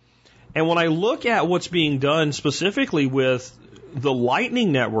 And when I look at what's being done specifically with the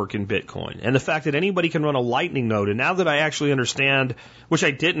Lightning Network in Bitcoin and the fact that anybody can run a Lightning node, and now that I actually understand, which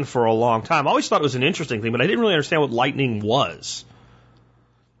I didn't for a long time, I always thought it was an interesting thing, but I didn't really understand what Lightning was.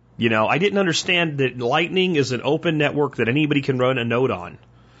 I didn't understand that Lightning is an open network that anybody can run a node on,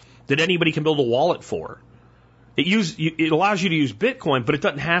 that anybody can build a wallet for. It allows you to use Bitcoin, but it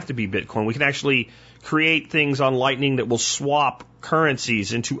doesn't have to be Bitcoin. We can actually create things on Lightning that will swap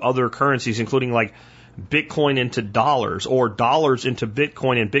currencies into other currencies, including like Bitcoin into dollars or dollars into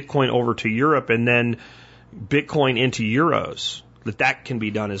Bitcoin and Bitcoin over to Europe and then Bitcoin into euros. That can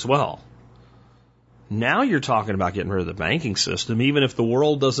be done as well. Now you're talking about getting rid of the banking system. Even if the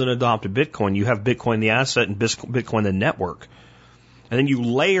world doesn't adopt Bitcoin, you have Bitcoin the asset and Bitcoin the network. And then you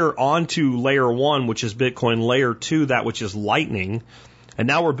layer onto layer 1, which is Bitcoin, layer 2, that which is Lightning. And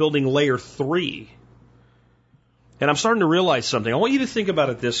now we're building layer 3. And I'm starting to realize something. I want you to think about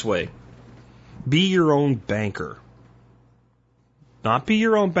it this way. Be your own banker. Not be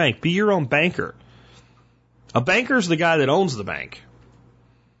your own bank. Be your own banker. A banker is the guy that owns the bank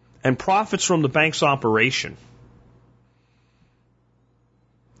and profits from the bank's operation.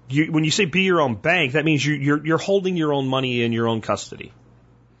 When you say be your own bank, that means you're holding your own money in your own custody.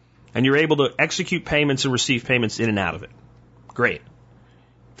 And you're able to execute payments and receive payments in and out of it. Great.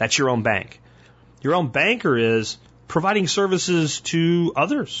 That's your own bank. Your own banker is providing services to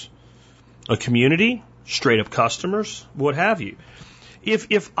others. A community, straight up customers, what have you.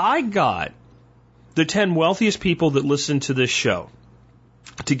 If I got the 10 wealthiest people that listen to this show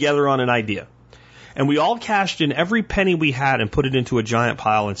together on an idea. And we all cashed in every penny we had and put it into a giant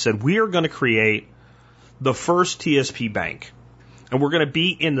pile and said, we are going to create the first TSP bank. And we're going to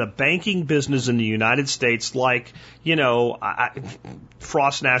be in the banking business in the United States like,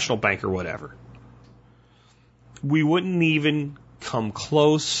 Frost National Bank or whatever. We wouldn't even come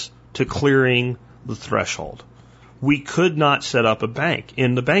close to clearing the threshold. We could not set up a bank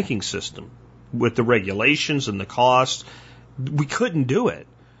in the banking system with the regulations and the costs. We couldn't do it.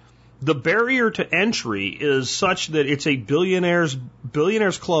 The barrier to entry is such that it's a billionaires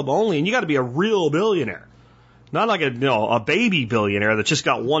club only, and you got to be a real billionaire. Not like a baby billionaire that just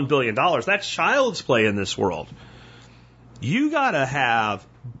got $1 billion. That's child's play in this world. You got to have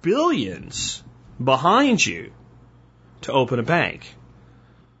billions behind you to open a bank.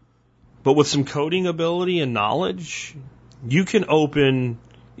 But with some coding ability and knowledge, you can open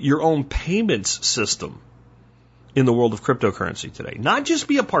your own payments system in the world of cryptocurrency today. Not just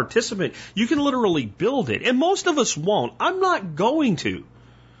be a participant, you can literally build it. And most of us won't. I'm not going to.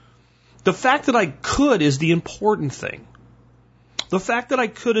 The fact that I could is the important thing. The fact that I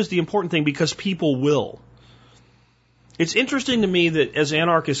could is the important thing because people will. It's interesting to me that as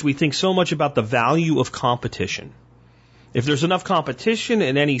anarchists, we think so much about the value of competition. If there's enough competition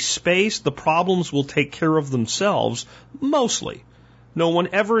in any space, the problems will take care of themselves, mostly. No one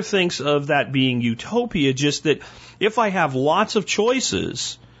ever thinks of that being utopia, just that if I have lots of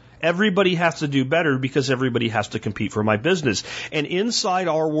choices, everybody has to do better because everybody has to compete for my business. And inside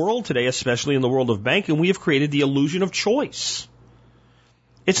our world today, especially in the world of banking, we have created the illusion of choice.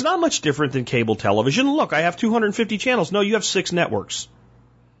 It's not much different than cable television. Look, I have 250 channels. No, you have 6 networks.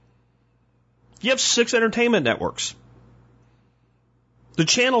 You have 6 entertainment networks. The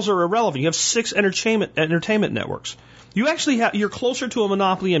channels are irrelevant. You have 6 entertainment networks. You're closer to a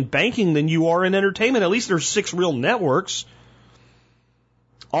monopoly in banking than you are in entertainment. At least there's 6 real networks.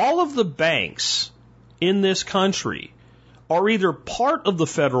 All of the banks in this country are either part of the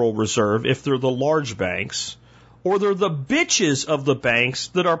Federal Reserve, if they're the large banks, or they're the bitches of the banks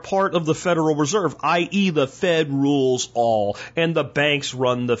that are part of the Federal Reserve, i.e. the Fed rules all, and the banks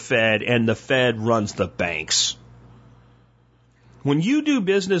run the Fed, and the Fed runs the banks. When you do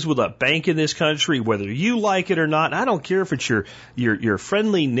business with a bank in this country, whether you like it or not, I don't care if it's your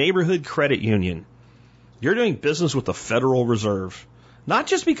friendly neighborhood credit union, you're doing business with the Federal Reserve. Not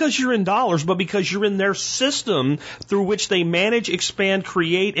just because you're in dollars, but because you're in their system through which they manage, expand,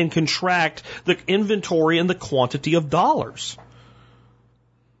 create, and contract the inventory and the quantity of dollars.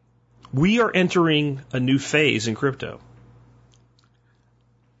 We are entering a new phase in crypto.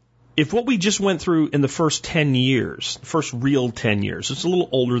 If what we just went through in the first 10 years, the first real 10 years, it's a little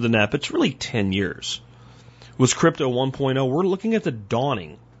older than that, but it's really 10 years, was crypto 1.0, we're looking at the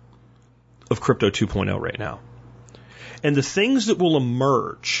dawning of crypto 2.0 right now. And the things that will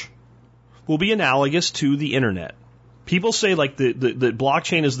emerge will be analogous to the internet. People say like the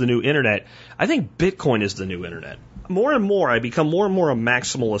blockchain is the new internet. I think Bitcoin is the new internet. More and more, I become more and more a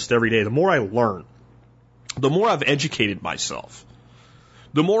maximalist every day. The more I learn, the more I've educated myself,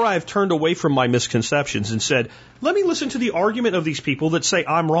 the more I've turned away from my misconceptions and said, let me listen to the argument of these people that say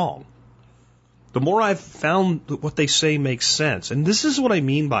I'm wrong. The more I've found that what they say makes sense. And this is what I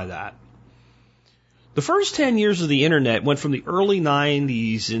mean by that. The first 10 years of the internet went from the early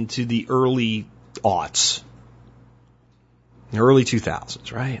 90s into the early aughts. The early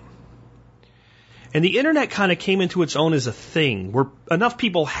 2000s, right? And the internet kind of came into its own as a thing where enough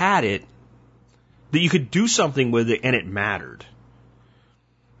people had it that you could do something with it and it mattered.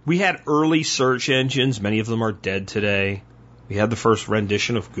 We had early search engines. Many of them are dead today. We had the first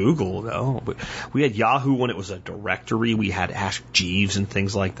rendition of Google, though. We had Yahoo when it was a directory. We had Ask Jeeves and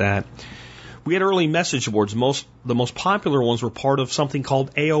things like that. We had early message boards. The most popular ones were part of something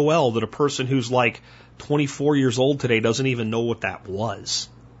called AOL that a person who's like 24 years old today doesn't even know what that was.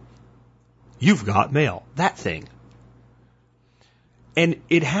 You've got mail. That thing. And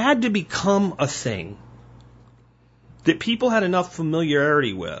it had to become a thing that people had enough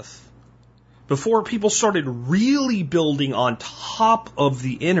familiarity with before people started really building on top of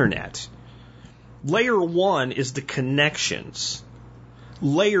the internet. Layer 1 is the connections.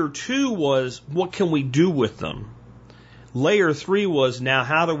 Layer 2 was, what can we do with them? Layer 3 was, now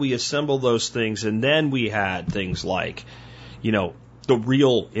how do we assemble those things? And then we had things like, the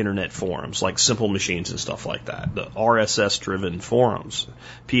real internet forums, like Simple Machines and stuff like that. The RSS-driven forums,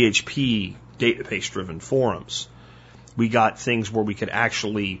 PHP database-driven forums. We got things where we could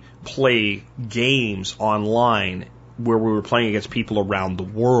actually play games online where we were playing against people around the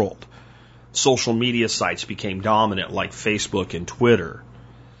world. Social media sites became dominant, like Facebook and Twitter.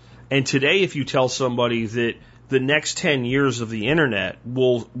 And today, if you tell somebody that the next 10 years of the internet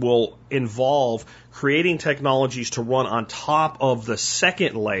will involve creating technologies to run on top of the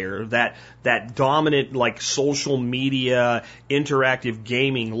second layer, that dominant like social media, interactive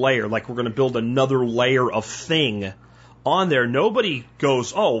gaming layer, like we're going to build another layer of thing on there, nobody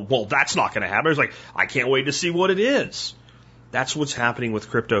goes, oh, well, that's not going to happen. It's like, I can't wait to see what it is. That's what's happening with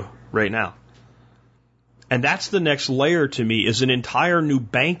crypto right now. And that's the next layer to me, is an entire new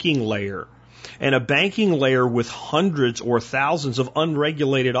banking layer. And a banking layer with hundreds or thousands of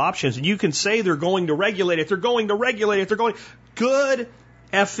unregulated options. And you can say they're going to regulate it, they're going to regulate it, they're going. Good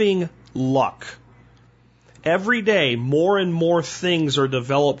effing luck. Every day, more and more things are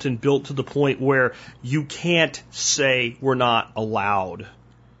developed and built to the point where you can't say we're not allowed.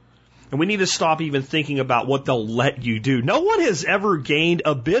 And we need to stop even thinking about what they'll let you do. No one has ever gained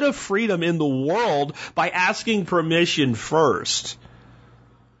a bit of freedom in the world by asking permission first.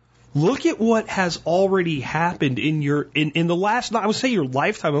 Look at what has already happened in the last, I would say your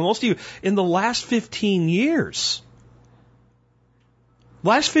lifetime, and most of you, in the last 15 years.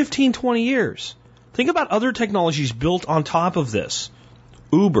 Last 15, 20 years. Think about other technologies built on top of this.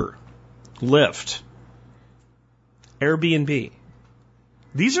 Uber, Lyft, Airbnb.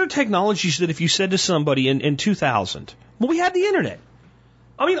 These are technologies that if you said to somebody in 2000, well, we had the internet.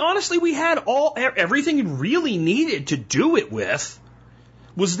 I mean, honestly, we had everything you really needed to do it with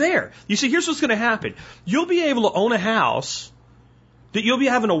was there. You see, here's what's going to happen. You'll be able to own a house, that you'll be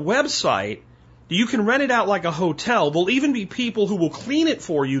having a website, that you can rent it out like a hotel. There'll even be people who will clean it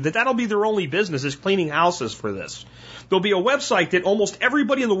for you, that'll be their only business, is cleaning houses for this. There'll be a website that almost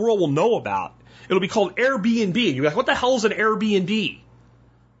everybody in the world will know about. It'll be called Airbnb. You'll be like, what the hell is an Airbnb?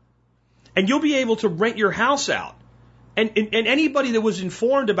 And you'll be able to rent your house out. And anybody that was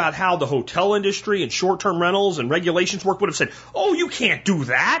informed about how the hotel industry and short-term rentals and regulations work would have said, oh, you can't do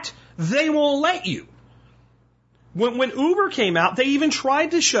that. They won't let you. When Uber came out, they even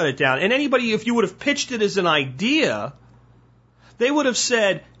tried to shut it down. And anybody, if you would have pitched it as an idea, they would have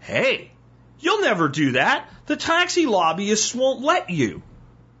said, hey, you'll never do that. The taxi lobbyists won't let you.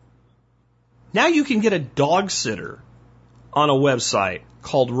 Now you can get a dog sitter on a website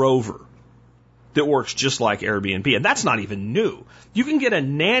called Rover that works just like Airbnb. And that's not even new. You can get a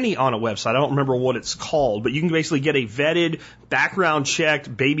nanny on a website. I don't remember what it's called, but you can basically get a vetted,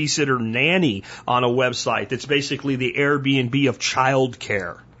 background-checked babysitter nanny on a website that's basically the Airbnb of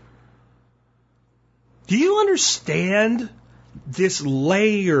childcare. Do you understand this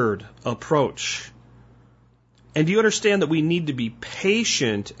layered approach? And do you understand that we need to be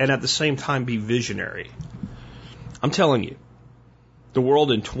patient and at the same time be visionary? I'm telling you, the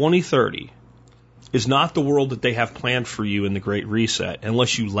world in 2030 is not the world that they have planned for you in the Great Reset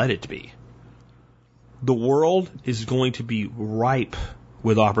unless you let it be. The world is going to be ripe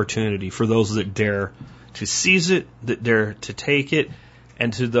with opportunity for those that dare to seize it, that dare to take it,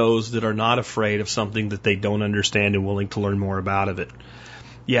 and to those that are not afraid of something that they don't understand and willing to learn more about of it.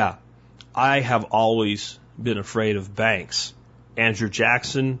 Yeah, I have always been afraid of banks. Andrew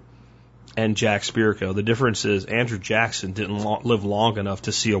Jackson and Jack Spirko. The difference is Andrew Jackson didn't live long enough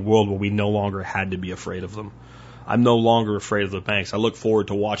to see a world where we no longer had to be afraid of them. I'm no longer afraid of the banks. I look forward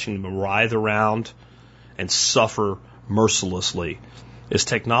to watching them writhe around and suffer mercilessly as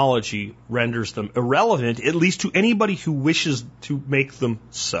technology renders them irrelevant, at least to anybody who wishes to make them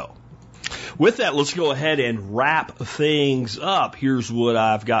so. With that, let's go ahead and wrap things up. Here's what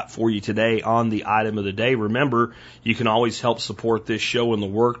I've got for you today on the item of the day. Remember, you can always help support this show and the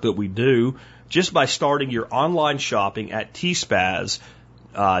work that we do just by starting your online shopping at tspaz.com,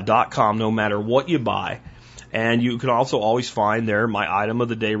 no matter what you buy. And you can also always find there my item of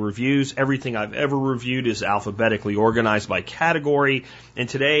the day reviews. Everything I've ever reviewed is alphabetically organized by category. And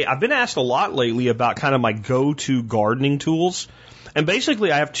today, I've been asked a lot lately about kind of my go-to gardening tools. And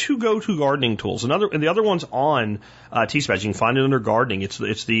basically, I have two go-to gardening tools. And the other one's on T-Spaz. You can find it under gardening. It's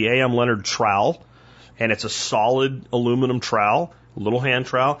the A.M. Leonard trowel, and it's a solid aluminum trowel, little hand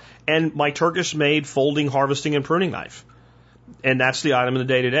trowel, and my Turkish-made folding, harvesting, and pruning knife. And that's the item of the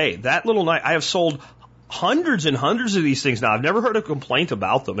day today. That little knife, I have sold hundreds and hundreds of these things now. I've never heard a complaint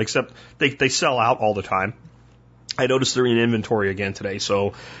about them, except they sell out all the time. I noticed they're in inventory again today,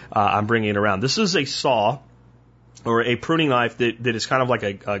 so I'm bringing it around. This is a saw, or a pruning knife that is kind of like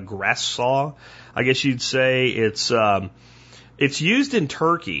a grass saw, I guess you'd say. It's used in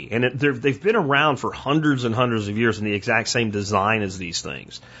Turkey, and they've been around for hundreds and hundreds of years in the exact same design as these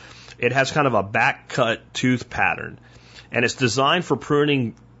things. It has kind of a back cut tooth pattern, and it's designed for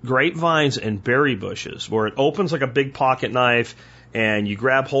pruning grapevines and berry bushes, where it opens like a big pocket knife, and you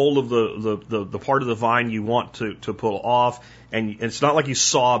grab hold of the part of the vine you want to pull off, and it's not like you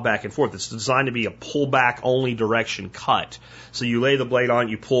saw back and forth. It's designed to be a pull back only direction cut. So you lay the blade on,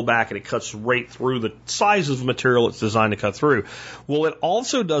 you pull back, and it cuts right through the size of the material it's designed to cut through. Well, it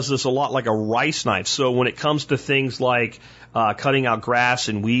also does this a lot like a rice knife. So when it comes to things like cutting out grass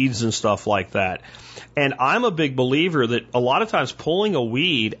and weeds and stuff like that. And I'm a big believer that a lot of times pulling a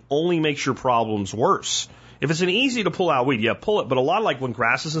weed only makes your problems worse. If it's an easy to pull out weed, yeah, pull it. But a lot of like when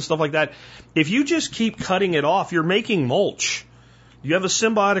grasses and stuff like that, if you just keep cutting it off, you're making mulch. You have a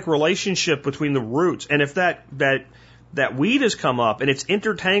symbiotic relationship between the roots. And if that weed has come up and it's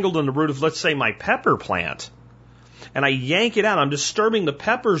intertangled in the root of, let's say, my pepper plant, and I yank it out, I'm disturbing the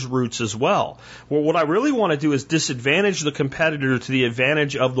pepper's roots as well. Well, what I really want to do is disadvantage the competitor to the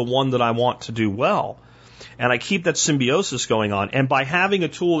advantage of the one that I want to do well. And I keep that symbiosis going on. And by having a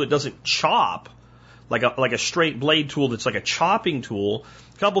tool that doesn't chop, like a straight blade tool that's like a chopping tool,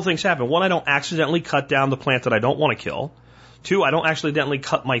 a couple things happen. One, I don't accidentally cut down the plant that I don't want to kill. Two, I don't accidentally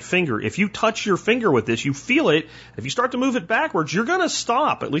cut my finger. If you touch your finger with this, you feel it. If you start to move it backwards, you're going to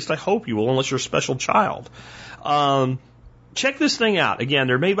stop. At least I hope you will, unless you're a special child. Check this thing out. Again,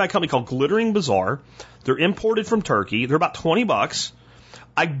 they're made by a company called Glittering Bazaar. They're imported from Turkey. They're about $20.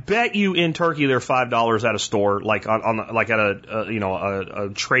 I bet you in Turkey they're $5 at a store, like at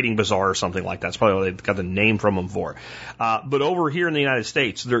a trading bazaar or something like that. That's probably what they got the name from them for. But over here in the United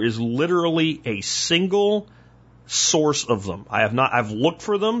States, there is literally a single source of them. I've looked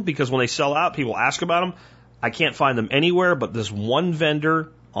for them because when they sell out, people ask about them. I can't find them anywhere but this one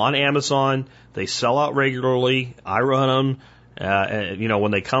vendor on Amazon. They sell out regularly. I run them,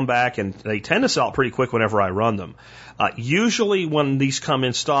 when they come back, and they tend to sell out pretty quick whenever I run them. Usually when these come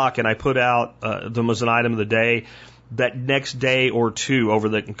in stock and I put out them as an item of the day, that next day or two over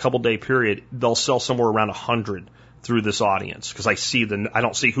the couple day period, they'll sell somewhere around 100 through this audience because I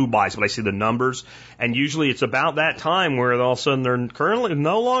don't see who buys, but I see the numbers. And usually it's about that time where all of a sudden they're currently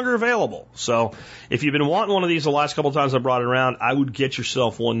no longer available. So if you've been wanting one of these the last couple of times I brought it around, I would get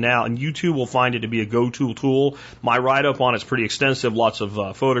yourself one now. And you too will find it to be a go-to tool. My write-up on it's pretty extensive, lots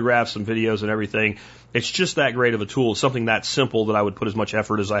of photographs and videos and everything. It's just that great of a tool. It's something that simple that I would put as much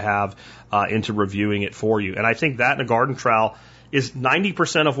effort as I have into reviewing it for you. And I think that in a garden trowel is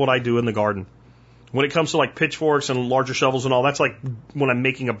 90% of what I do in the garden. When it comes to like pitchforks and larger shovels and all, that's like when I'm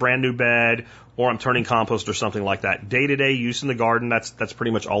making a brand new bed or I'm turning compost or something like that. Day-to-day use in the garden, that's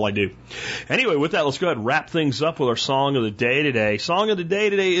pretty much all I do. Anyway, with that, let's go ahead and wrap things up with our song of the day today. Song of the day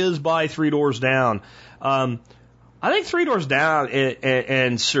today is by Three Doors Down. I think Three Doors Down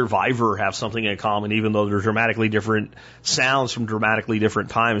and Survivor have something in common, even though they're dramatically different sounds from dramatically different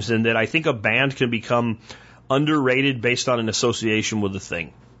times, and that I think a band can become underrated based on an association with the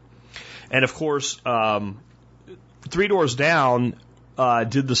thing. And of course, Three Doors Down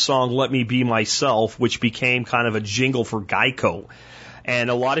did the song Let Me Be Myself, which became kind of a jingle for Geico. And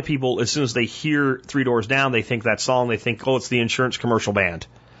a lot of people, as soon as they hear Three Doors Down, they think that song, they think, oh, it's the insurance commercial band.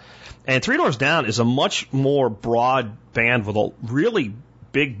 And Three Doors Down is a much more broad band with a really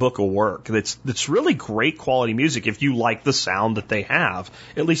big book of work. That's really great quality music if you like the sound that they have.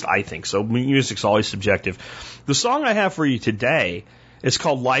 At least I think so. Music's always subjective. The song I have for you today is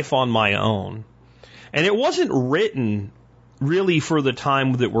called Life on My Own. And it wasn't written really for the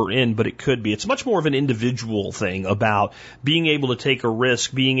time that we're in, but it could be. It's much more of an individual thing about being able to take a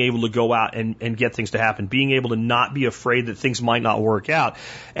risk, being able to go out and get things to happen, being able to not be afraid that things might not work out,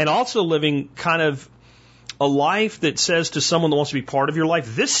 and also living kind of a life that says to someone that wants to be part of your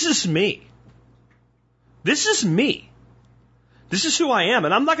life, this is me. This is me. This is who I am,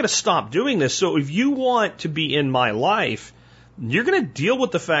 and I'm not going to stop doing this. So if you want to be in my life, you're going to deal with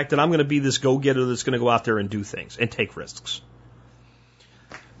the fact that I'm going to be this go-getter that's going to go out there and do things and take risks.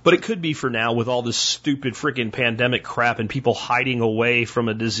 But it could be for now with all this stupid freaking pandemic crap and people hiding away from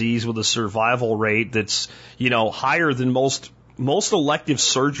a disease with a survival rate that's, higher than most elective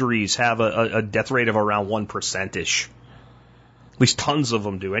surgeries have a death rate of around 1%-ish. At least tons of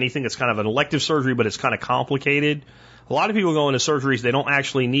them do. Anything that's kind of an elective surgery, but it's kind of complicated. A lot of people go into surgeries they don't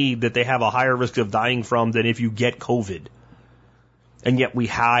actually need that they have a higher risk of dying from than if you get COVID. And yet we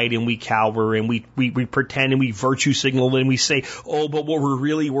hide and we cower and we pretend and we virtue signal and we say, oh, but what we're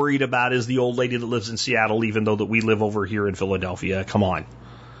really worried about is the old lady that lives in Seattle, even though that we live over here in Philadelphia. Come on.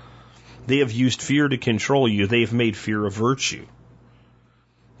 They have used fear to control you. They've made fear a virtue.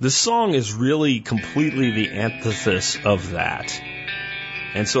 This song is really completely the antithesis of that.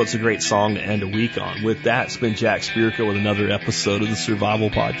 And so it's a great song to end a week on. With that, it's been Jack Spirko with another episode of the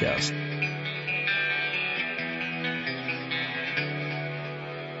Survival Podcast.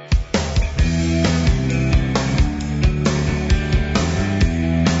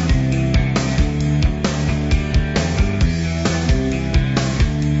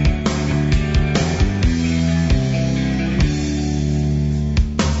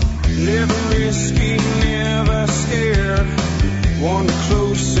 Never risky, never scared. One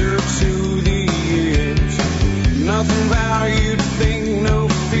closer to the edge. Nothing valued, think no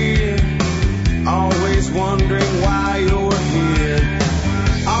fear. Always wondering why you're here.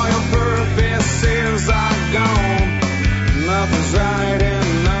 All your purposes are gone. Nothing's right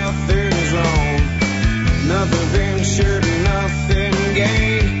and nothing's wrong. Nothing ventured, nothing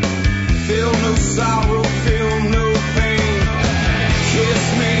gained. Feel no sorrow, feel no pain. Kiss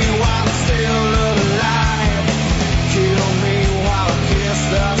me while I'm still alive. Kill me while I kiss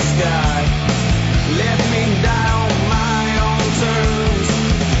the sky. Let me die on my own terms.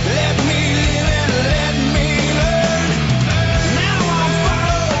 Let me live and let me learn. Now I'll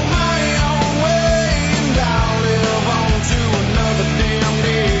follow my own way and I'll live on to another damn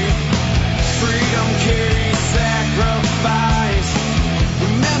day. Freedom carries sacrifice.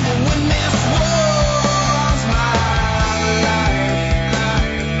 Remember when this was my life.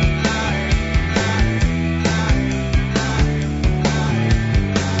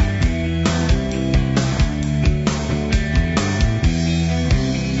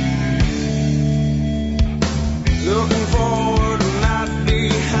 Looking forward, not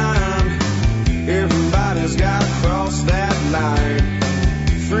behind. Everybody's got to cross that line.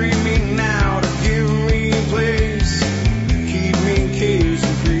 Free me now to give me place. Keep me caged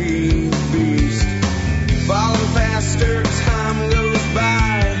and free beast. Falling faster, time goes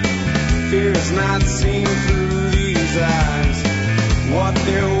by. Fear is not seen through these eyes. What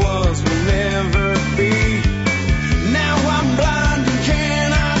there was